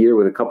the end of the year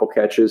with a couple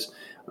catches.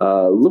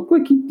 Looked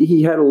like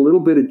he had a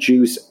little bit of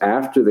juice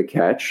after the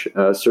catch.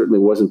 Certainly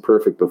wasn't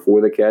perfect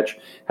before the catch.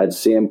 Had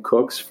Sam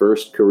Cook's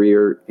first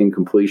career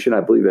incompletion. I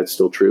believe that's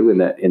still true in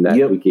that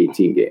Yep. Week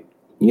 18 game.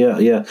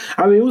 Yeah.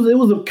 I mean, it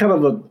was a kind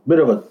of a bit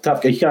of a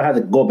tough game. He kind of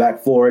had to go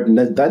back for it, and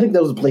I think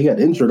that was a play he got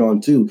injured on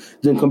too.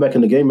 Didn't come back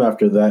in the game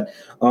after that.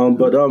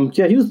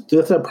 He was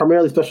that's a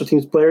primarily special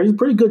teams player. He's a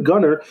pretty good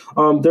gunner.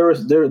 There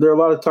are a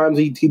lot of times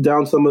he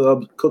downed some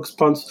of Cook's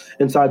punts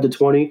inside the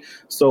 20.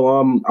 So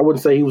I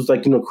wouldn't say he was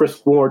like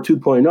Chris Moore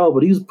 2.0,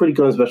 but he was pretty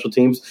good on special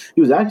teams.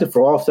 He was active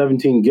for all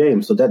 17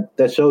 games, so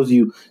that shows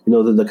you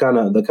the kind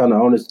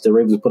of onus the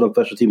Ravens put on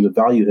special teams to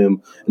value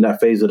him in that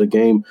phase of the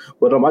game.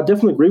 But I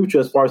definitely agree with you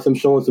as far as him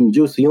showing showing some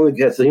juice. He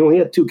only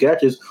had 2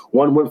 catches.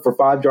 One went for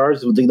 5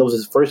 yards. I think that was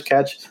his first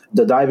catch,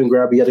 the diving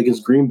grab he had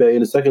against Green Bay,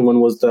 and the second one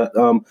was the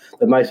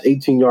nice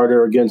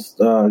 18-yarder against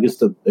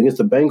the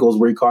Bengals,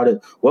 where he caught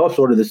it well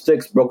short of the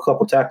sticks, broke a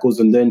couple tackles,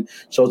 and then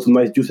showed some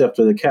nice juice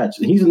after the catch.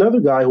 And he's another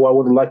guy who I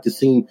would have liked to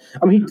see.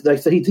 I mean, like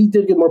I said, he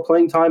did get more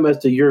playing time as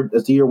the year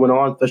went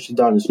on, especially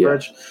down the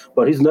stretch. Yeah.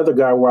 But he's another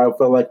guy where I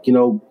felt like,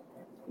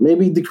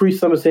 maybe decrease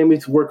some of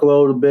Sammy's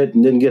workload a bit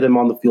and then get him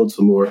on the field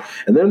some more.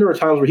 And then there were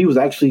times where he was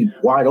actually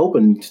wide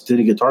open and just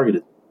didn't get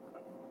targeted.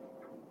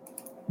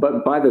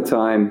 But by the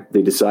time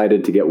they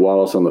decided to get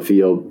Wallace on the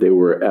field, they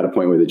were at a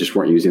point where they just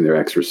weren't using their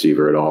X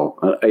receiver at all.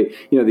 They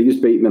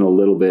used Bateman a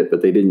little bit,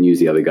 but they didn't use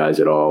the other guys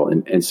at all.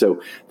 And so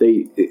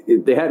they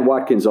had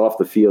Watkins off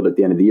the field at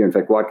the end of the year. In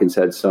fact, Watkins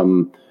had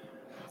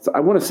I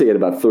want to say at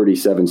about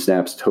 37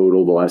 snaps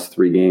total the last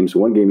 3 games.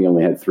 One game he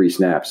only had 3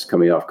 snaps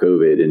coming off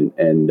COVID, and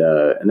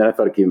then I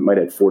thought he might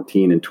have had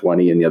 14 and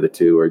 20 in the other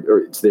 2, or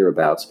it's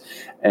thereabouts.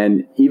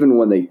 And even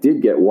when they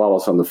did get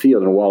Wallace on the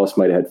field, and Wallace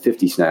might have had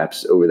 50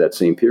 snaps over that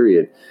same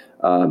period,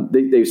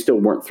 they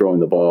still weren't throwing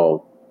the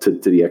ball to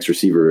the X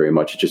receiver very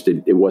much.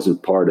 It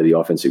wasn't part of the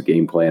offensive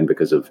game plan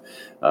because of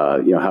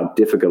how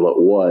difficult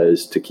it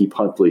was to keep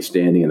Huntley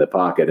standing in the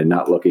pocket and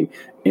not looking.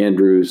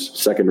 Andrews,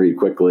 second read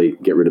quickly,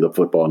 get rid of the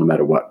football no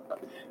matter what.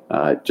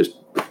 Just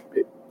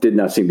it did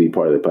not seem to be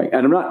part of the plan.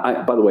 And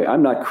by the way,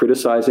 I'm not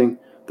criticizing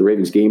the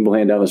Ravens game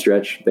plan down the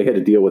stretch. They had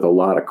to deal with a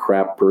lot of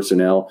crap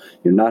personnel.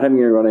 You're not having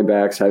your running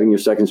backs, having your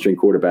second string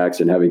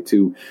quarterbacks, and having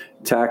 2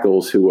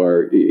 tackles who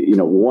are,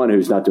 one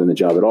who's not doing the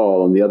job at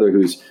all, and the other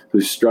who's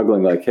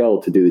struggling like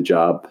hell to do the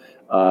job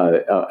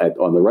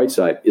on the right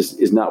side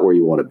is not where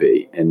you want to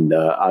be. And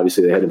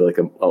obviously, they had to make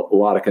a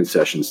lot of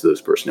concessions to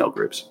those personnel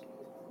groups.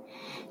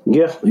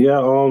 Yeah.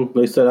 Like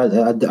I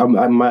said,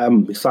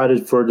 I'm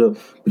excited for the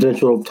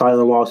potential of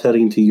Tylan Wallace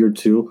heading into year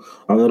 2.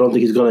 I don't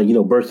think he's going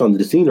to, burst onto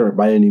the scene or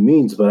by any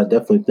means, but I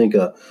definitely think,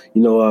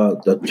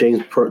 the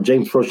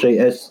James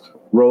Prochet-esque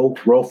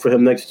role for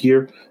him next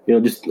year.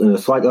 Just a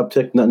slight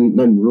uptick,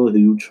 nothing really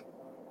huge.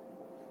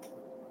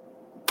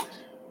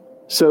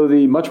 So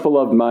the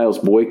much-beloved Miles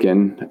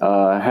Boykin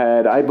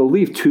had, I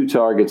believe, 2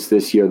 targets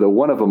this year, though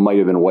one of them might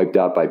have been wiped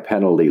out by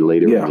penalty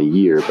later in the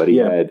year. But he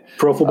had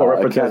Pro Football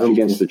Reference a catch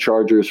against the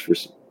Chargers for.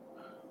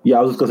 Yeah,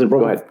 I was just going to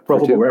say Pro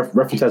Football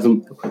Reference has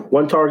him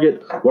 1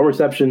 target, 1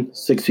 reception,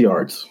 6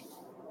 yards.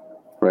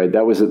 Right,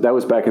 that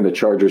was back in the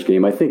Chargers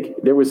game. I think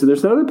there's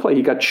another play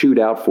he got chewed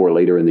out for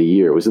later in the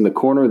year. It was in the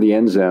corner of the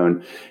end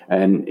zone,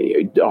 and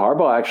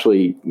Harbaugh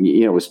actually,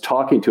 was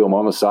talking to him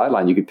on the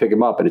sideline. You could pick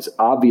him up, and it's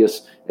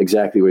obvious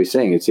exactly what he's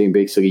saying. It's saying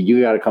basically, you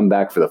got to come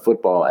back for the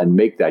football and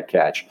make that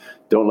catch.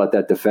 Don't let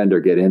that defender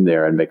get in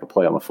there and make a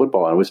play on the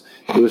football. And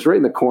it was right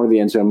in the corner of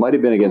the end zone. Might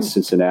have been against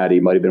Cincinnati.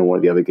 Might have been one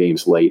of the other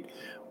games late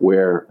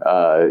where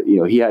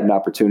he had an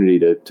opportunity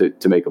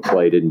to make a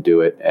play, didn't do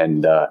it,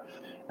 and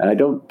I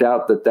don't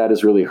doubt that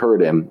has really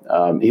hurt him.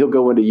 He'll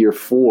go into year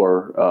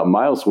 4,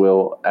 Miles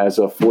will, as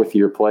a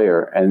 4th-year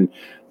player. And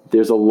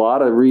there's a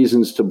lot of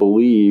reasons to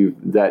believe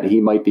that he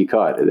might be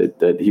cut,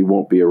 that he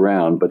won't be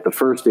around. But the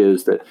first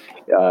is that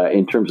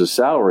in terms of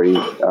salary,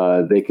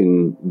 they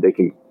can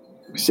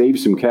save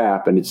some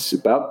cap, and it's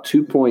about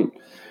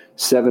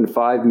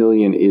 $2.75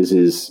 million is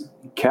his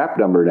cap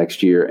number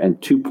next year,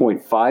 and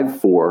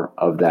 2.54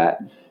 of that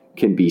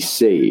can be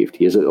saved.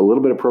 He has a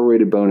little bit of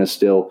prorated bonus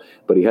still,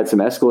 but he had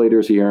some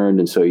escalators he earned,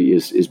 and so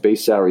his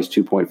base salary is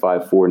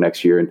 2.54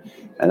 next year,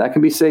 and that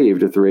can be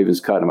saved if the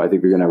Ravens cut him. I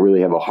think they're going to really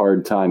have a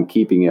hard time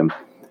keeping him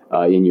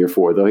in year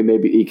 4, though he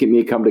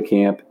may come to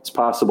camp. It's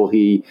possible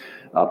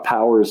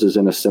Powers is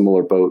in a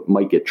similar boat,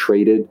 might get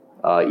traded.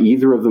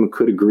 Either of them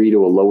could agree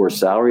to a lower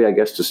salary, I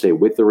guess, to stay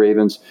with the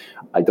Ravens.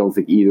 I don't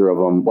think either of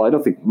them. Well, I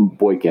don't think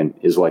Boykin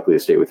is likely to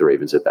stay with the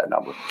Ravens at that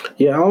number.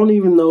 Yeah, I don't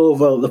even know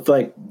if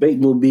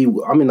Bateman would be.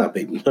 I mean, not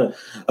Bateman.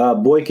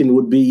 Boykin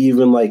would be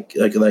even like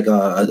a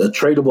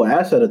tradable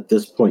asset at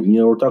this point.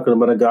 We're talking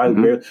about a guy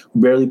who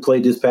barely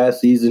played this past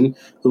season,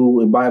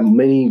 who, by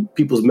many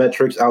people's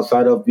metrics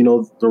outside of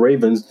the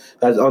Ravens,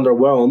 has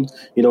underwhelmed.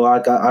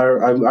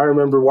 I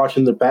remember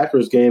watching the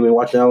Packers game and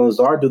watching Allen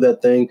Lazard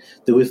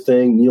do his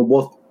thing.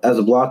 Both as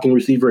a blocking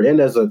receiver and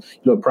as a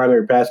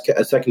primary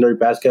a secondary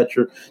pass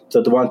catcher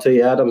to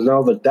Devontae Adams.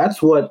 Now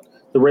that's what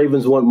the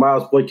Ravens want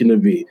Miles Boykin to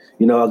be.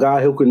 A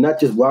guy who can not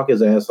just block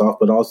his ass off,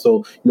 but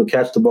also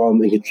catch the ball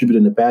and contribute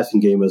in the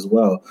passing game as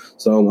well.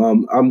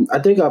 So I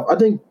think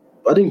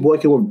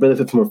Boykin would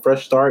benefit from a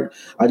fresh start.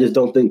 I just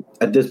don't think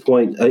at this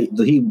point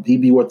he'd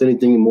be worth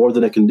anything more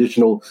than a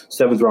conditional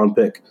 7th round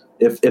pick,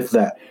 if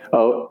that.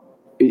 Oh.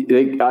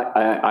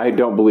 I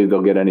don't believe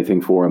they'll get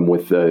anything for him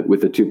with the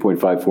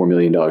 $2.54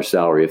 million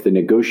salary. If they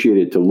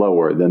negotiated to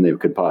lower, then they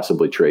could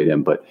possibly trade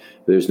him. But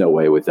there's no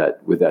way with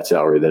that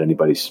salary that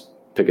anybody's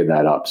picking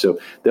that up. So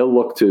they'll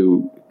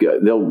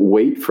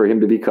wait for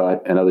him to be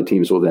cut, and other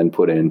teams will then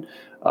put in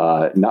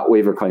not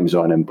waiver claims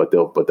on him, but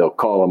they'll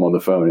call him on the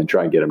phone and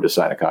try and get him to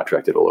sign a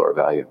contract at a lower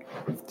value.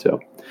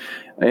 So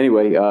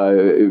Anyway,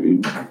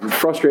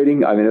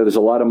 frustrating. I mean, there's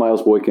a lot of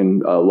Miles Boykin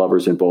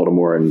lovers in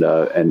Baltimore,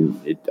 and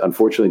it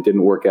unfortunately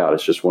didn't work out.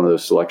 It's just one of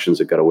those selections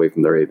that got away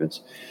from the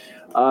Ravens.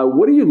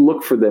 What do you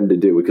look for them to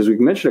do? Because we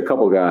mentioned a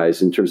couple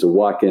guys in terms of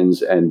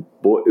Watkins and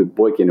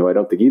Boykin, who I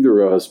don't think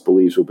either of us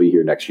believes will be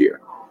here next year.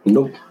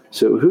 Nope.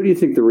 So who do you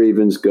think the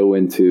Ravens go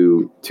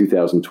into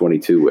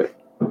 2022 with?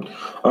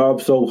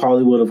 So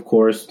Hollywood, of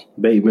course,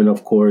 Bateman,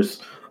 of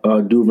course,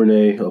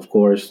 Duvernay, of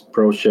course,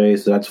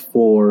 Prochet, so that's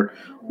 4.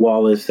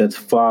 Wallace, that's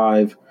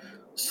 5.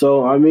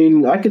 So, I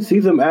mean, I could see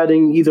them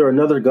adding either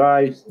another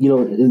guy,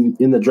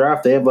 in the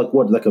draft. They have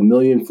like a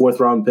million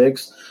fourth-round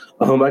picks.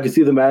 I could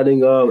see them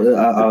adding,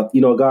 a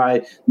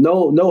guy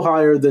no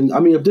higher than. I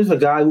mean, if there's a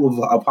guy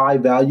of high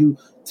value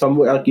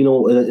somewhere,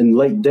 in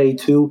late day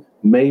 2,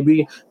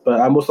 maybe.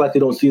 But I most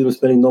likely don't see them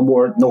spending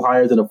no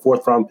higher than a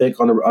fourth-round pick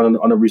on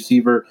a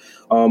receiver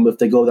if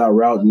they go that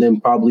route. And then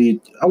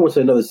probably, I won't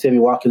say another Sammy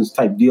Watkins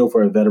type deal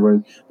for a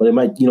veteran, but they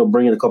might,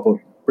 bring in a couple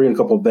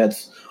of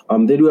vets.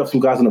 They do have some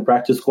guys on the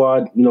practice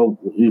squad,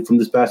 from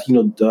this past,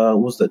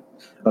 what's that?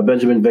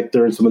 Benjamin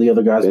Victor and some of the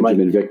other guys.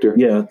 Victor.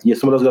 Yeah.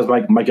 Some of those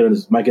guys might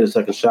get a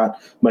second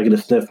shot, might get a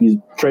sniff.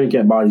 Training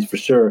camp bodies for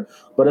sure.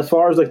 But as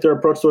far as like their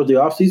approach towards the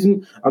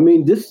offseason, I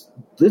mean, this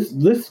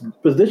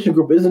position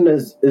group isn't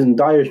as in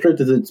dire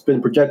straits as it's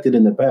been projected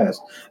in the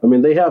past. I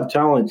mean, they have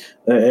talent.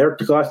 Eric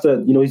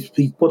DeCosta,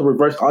 he's put the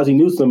reverse Ozzie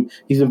Newsome.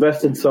 He's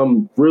invested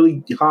some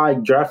really high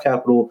draft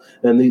capital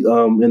at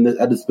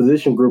this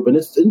position group, and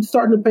it's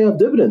starting to pay off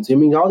dividends. I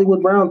mean,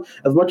 Hollywood Brown,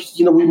 as much as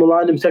we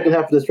maligned him second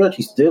half of the stretch,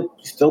 he still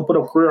put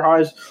up career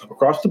highs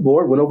across the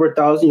board. Went over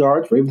 1,000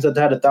 yards. Ravens had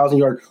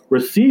 1,000-yard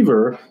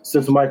receiver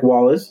since Mike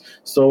Wallace.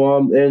 So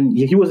and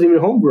he wasn't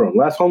even homegrown.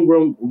 Last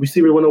homegrown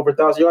receiver went over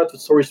 1,000 yards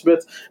with Torrey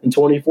Smith in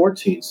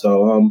 2014.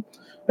 So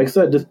like I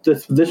said,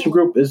 this position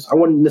group is, I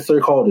wouldn't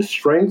necessarily call it a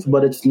strength,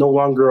 but it's no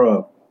longer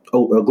a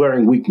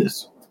glaring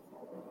weakness.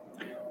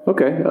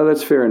 Okay,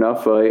 that's fair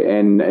enough.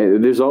 And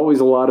there's always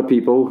a lot of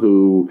people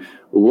who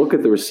look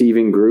at the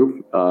receiving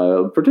group,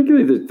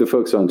 particularly the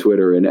folks on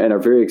Twitter, and are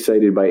very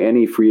excited by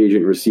any free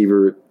agent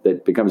receiver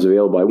that becomes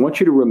available. I want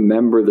you to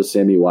remember the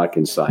Sammy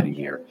Watkins signing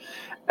here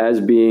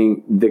as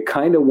being the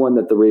kind of one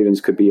that the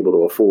Ravens could be able to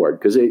afford,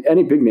 because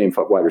any big-name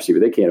wide receiver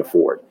they can't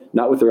afford,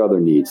 not with their other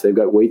needs. They've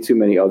got way too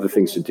many other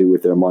things to do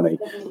with their money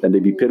than to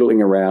be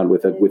piddling around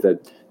with a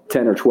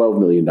 $10 or $12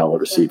 million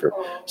receiver.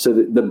 So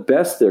the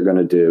best they're going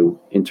to do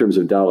in terms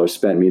of dollars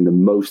spent, meaning the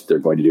most they're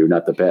going to do,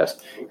 not the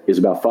best, is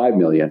about $5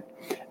 million.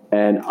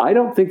 And I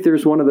don't think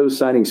there's one of those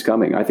signings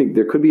coming. I think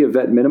there could be a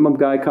vet minimum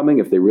guy coming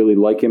if they really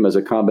like him as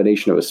a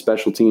combination of a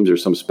special teams or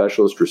some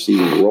specialist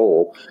receiving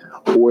role,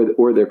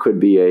 or there could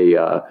be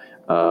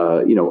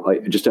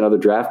just another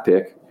draft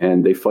pick,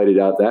 and they fight it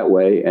out that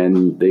way,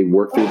 and they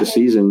work through the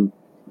season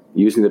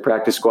using the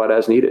practice squad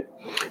as needed.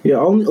 Yeah,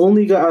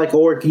 only guy like,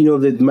 or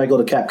they might go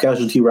the cap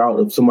casualty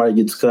route if somebody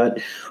gets cut.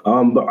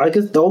 But I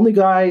guess the only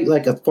guy,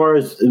 like as far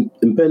as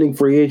impending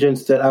free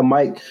agents that I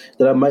might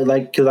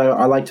like, because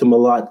I liked him a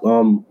lot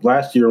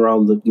last year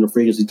around the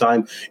free agency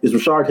time, is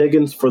Rashard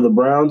Higgins for the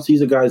Browns.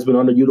 He's a guy who's been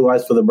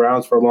underutilized for the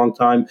Browns for a long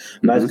time.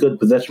 Nice, good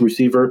possession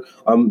receiver.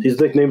 His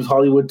nickname is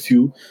Hollywood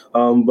too.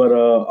 But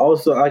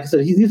also, like I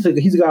said, he's a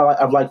guy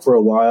I've liked for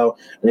a while,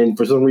 and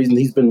for some reason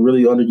he's been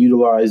really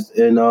underutilized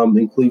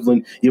in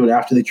Cleveland, even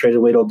after they traded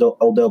away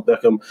Odell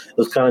Beckham. It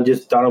was kind of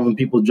just Donovan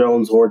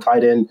Peoples-Jones or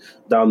tight end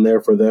down there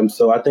for them.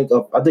 So I think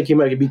he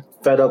might be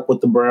fed up with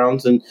the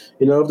Browns, and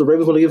if the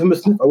Ravens want to give him a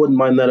sniff, I wouldn't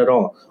mind that at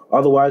all.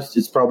 Otherwise,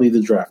 it's probably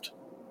the draft.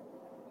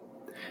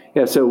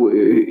 Yeah, so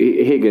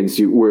Higgins,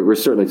 we're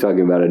certainly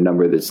talking about a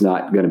number that's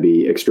not going to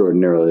be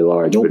extraordinarily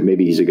large, but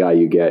maybe he's a guy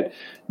you get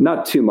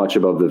not too much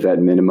above the vet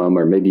minimum,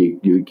 or maybe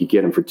you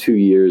get him for 2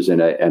 years and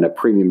a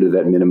premium to the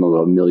vet minimum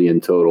of $1 million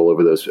total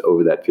over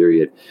that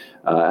period.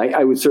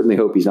 I would certainly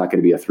hope he's not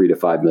going to be a $3 to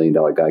 $5 million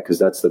guy, because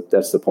that's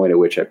the point at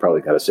which I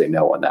probably got to say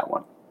no on that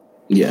one.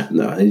 Yeah,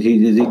 no, he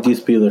needs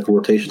to be like a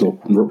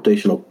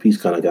rotational piece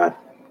kind of guy.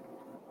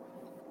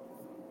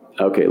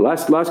 Okay,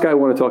 last guy I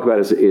want to talk about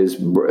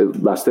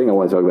last thing I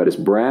want to talk about is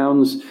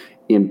Brown's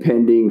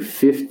impending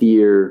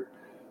 5th-year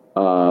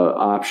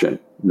option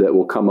that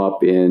will come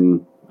up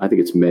in, I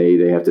think it's May.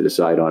 They have to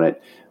decide on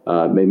it.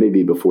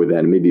 Maybe before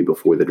then, maybe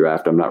before the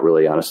draft. I'm not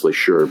really honestly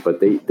sure,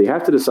 but they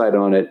have to decide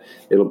on it.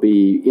 It'll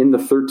be in the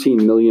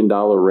 $13 million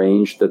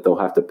range that they'll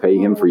have to pay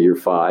him for year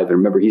 5. And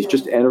remember, he's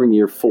just entering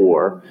year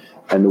 4,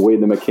 and the way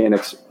the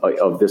mechanics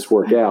of this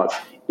work out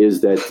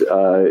is that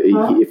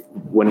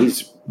when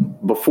he's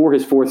before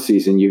his 4th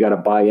season, you got to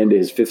buy into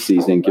his 5th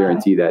season and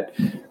guarantee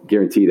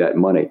that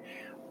money.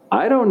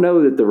 I don't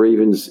know that the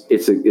Ravens.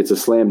 It's a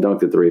slam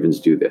dunk that the Ravens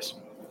do this.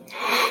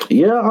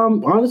 Yeah,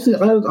 honestly,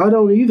 I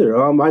don't either.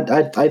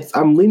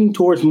 I'm leaning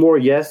towards more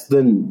yes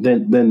than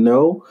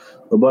no.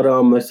 But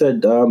I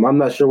said I'm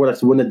not sure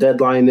when the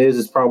deadline is.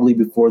 It's probably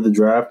before the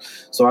draft.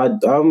 So I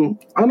don't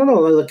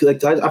know. I feel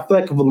like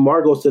if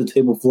Lamar goes to the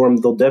table for him,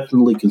 they'll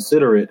definitely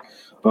consider it.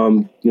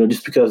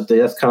 Just because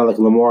that's kind of like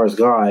Lamar's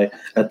guy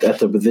at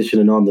the position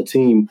and on the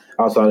team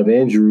outside of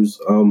Andrews.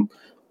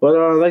 But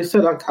like I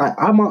said,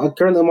 I'm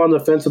currently on the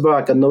fence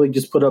about. I know he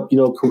just put up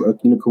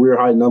career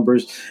high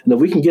numbers, and if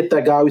we can get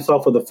that guy we saw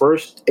for the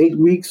first 8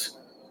 weeks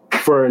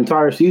for an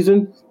entire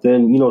season,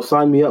 then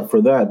sign me up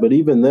for that. But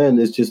even then,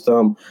 it's just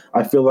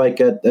I feel like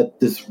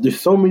there's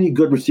so many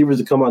good receivers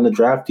that come out in the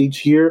draft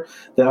each year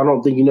that I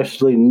don't think you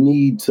necessarily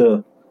need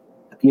to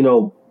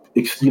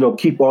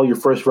keep all your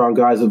first round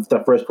guys if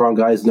that first round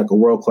guy is like a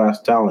world class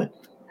talent.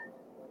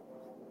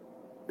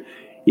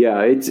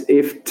 Yeah,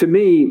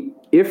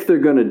 if they're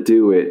going to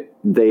do it,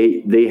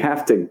 they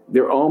have to.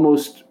 They're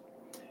almost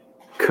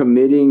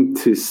committing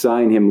to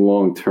sign him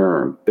long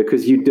term,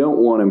 because you don't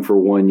want him for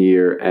 1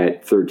 year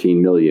at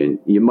 $13 million.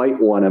 You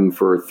might want him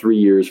for 3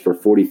 years for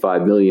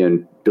 $45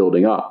 million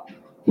building up,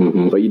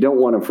 but you don't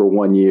want him for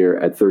 1 year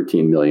at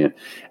 $13 million.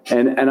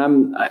 And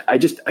I'm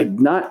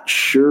not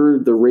sure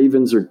the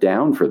Ravens are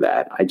down for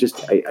that. I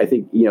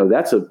think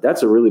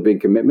that's a really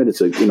big commitment.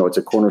 It's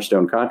a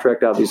cornerstone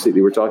contract. Obviously,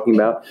 they were talking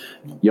about.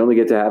 You only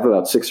get to have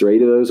about 6 or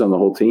 8 of those on the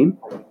whole team,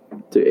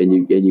 and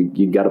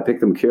you got to pick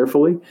them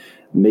carefully.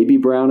 Maybe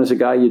Brown is a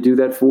guy you do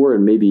that for,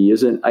 and maybe he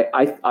isn't.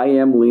 I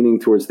am leaning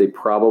towards they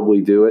probably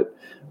do it,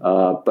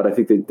 but I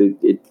think that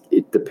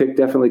the pick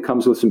definitely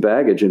comes with some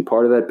baggage, and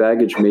part of that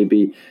baggage may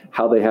be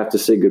how they have to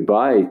say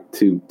goodbye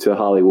to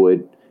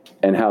Hollywood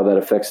and how that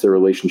affects their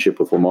relationship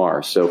with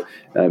Lamar. So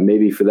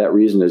maybe for that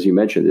reason, as you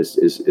mentioned, this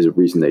is a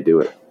reason they do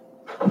it.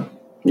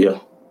 Yeah.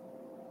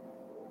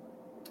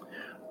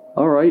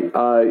 All right.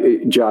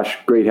 Josh,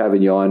 great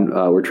having you on.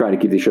 We're trying to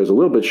keep these shows a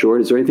little bit short.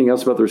 Is there anything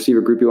else about the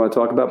receiver group you want to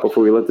talk about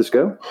before we let this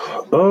go?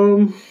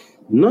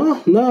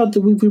 No.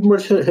 We pretty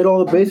much hit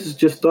all the bases.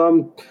 Just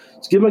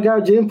give my guy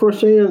James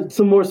Proche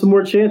some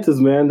more chances,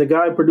 man. The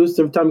guy produced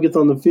every time he gets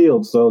on the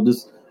field. So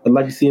I'd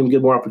like to see him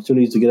get more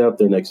opportunities to get out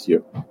there next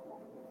year.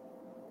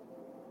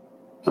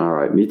 All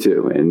right, me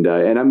too, and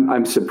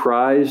I'm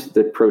surprised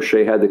that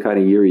Proche had the kind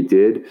of year he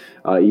did,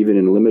 even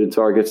in limited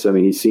targets. I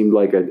mean, he seemed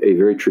like a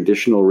very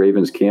traditional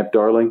Ravens camp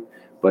darling,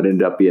 but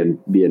ended up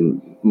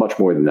being much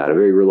more than that. A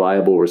very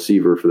reliable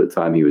receiver for the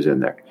time he was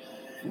in there.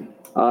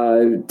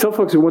 Tell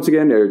folks once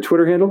again their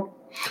Twitter handle.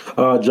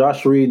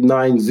 Josh Reed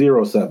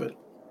 907.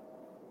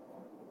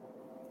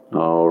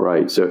 All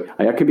right. So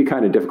that can be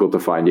kind of difficult to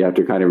find. You have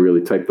to kind of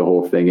really type the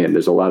whole thing in.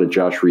 There's a lot of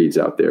Josh Reeds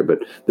out there, but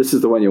this is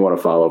the one you want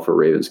to follow for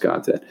Ravens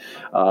content.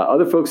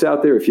 Other folks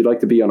out there, if you'd like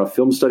to be on a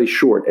film study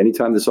short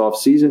anytime this off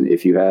season,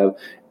 if you have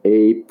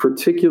a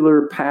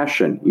particular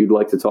passion you'd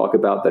like to talk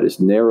about that is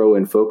narrow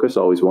in focus,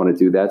 always want to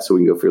do that so we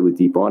can go fairly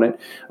deep on it.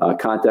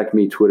 Contact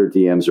me. Twitter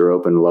DMs are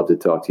open. Love to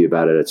talk to you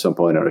about it at some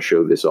point on a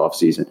show this off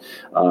season.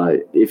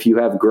 If you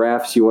have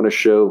graphs you want to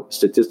show,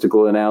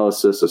 statistical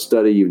analysis, a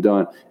study you've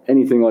done,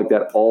 anything like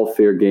that, all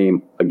fair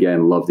game.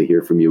 Again, love to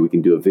hear from you. We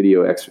can do a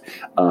video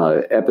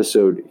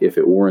episode if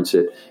it warrants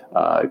it.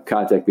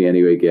 Contact me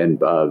anyway, again,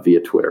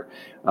 via Twitter.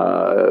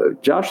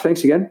 Josh,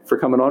 thanks again for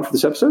coming on for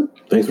this episode.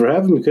 Thanks for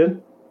having me,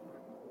 kid.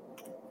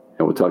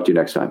 And we'll talk to you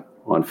next time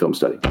on Film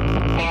Study.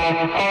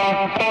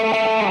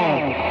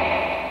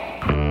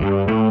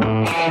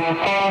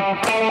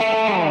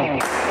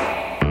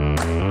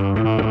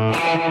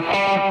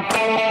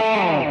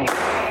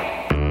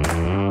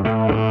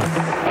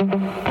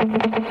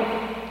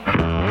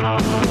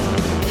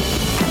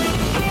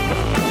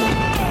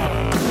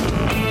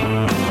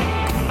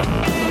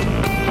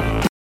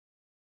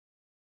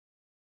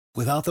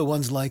 Without the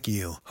ones like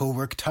you, who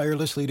work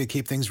tirelessly to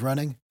keep things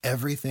running,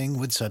 everything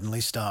would suddenly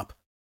stop.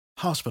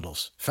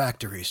 Hospitals,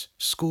 factories,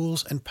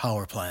 schools, and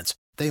power plants,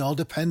 they all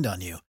depend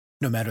on you.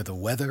 No matter the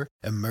weather,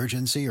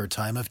 emergency, or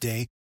time of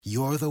day,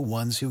 you're the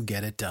ones who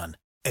get it done.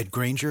 At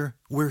Grainger,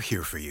 we're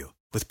here for you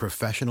with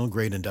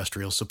professional-grade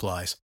industrial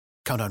supplies.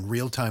 Count on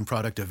real-time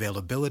product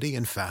availability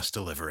and fast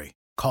delivery.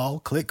 Call,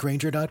 click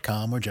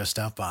Grainger.com, or just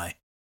stop by.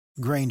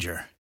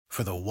 Grainger,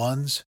 for the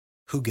ones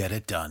who get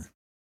it done.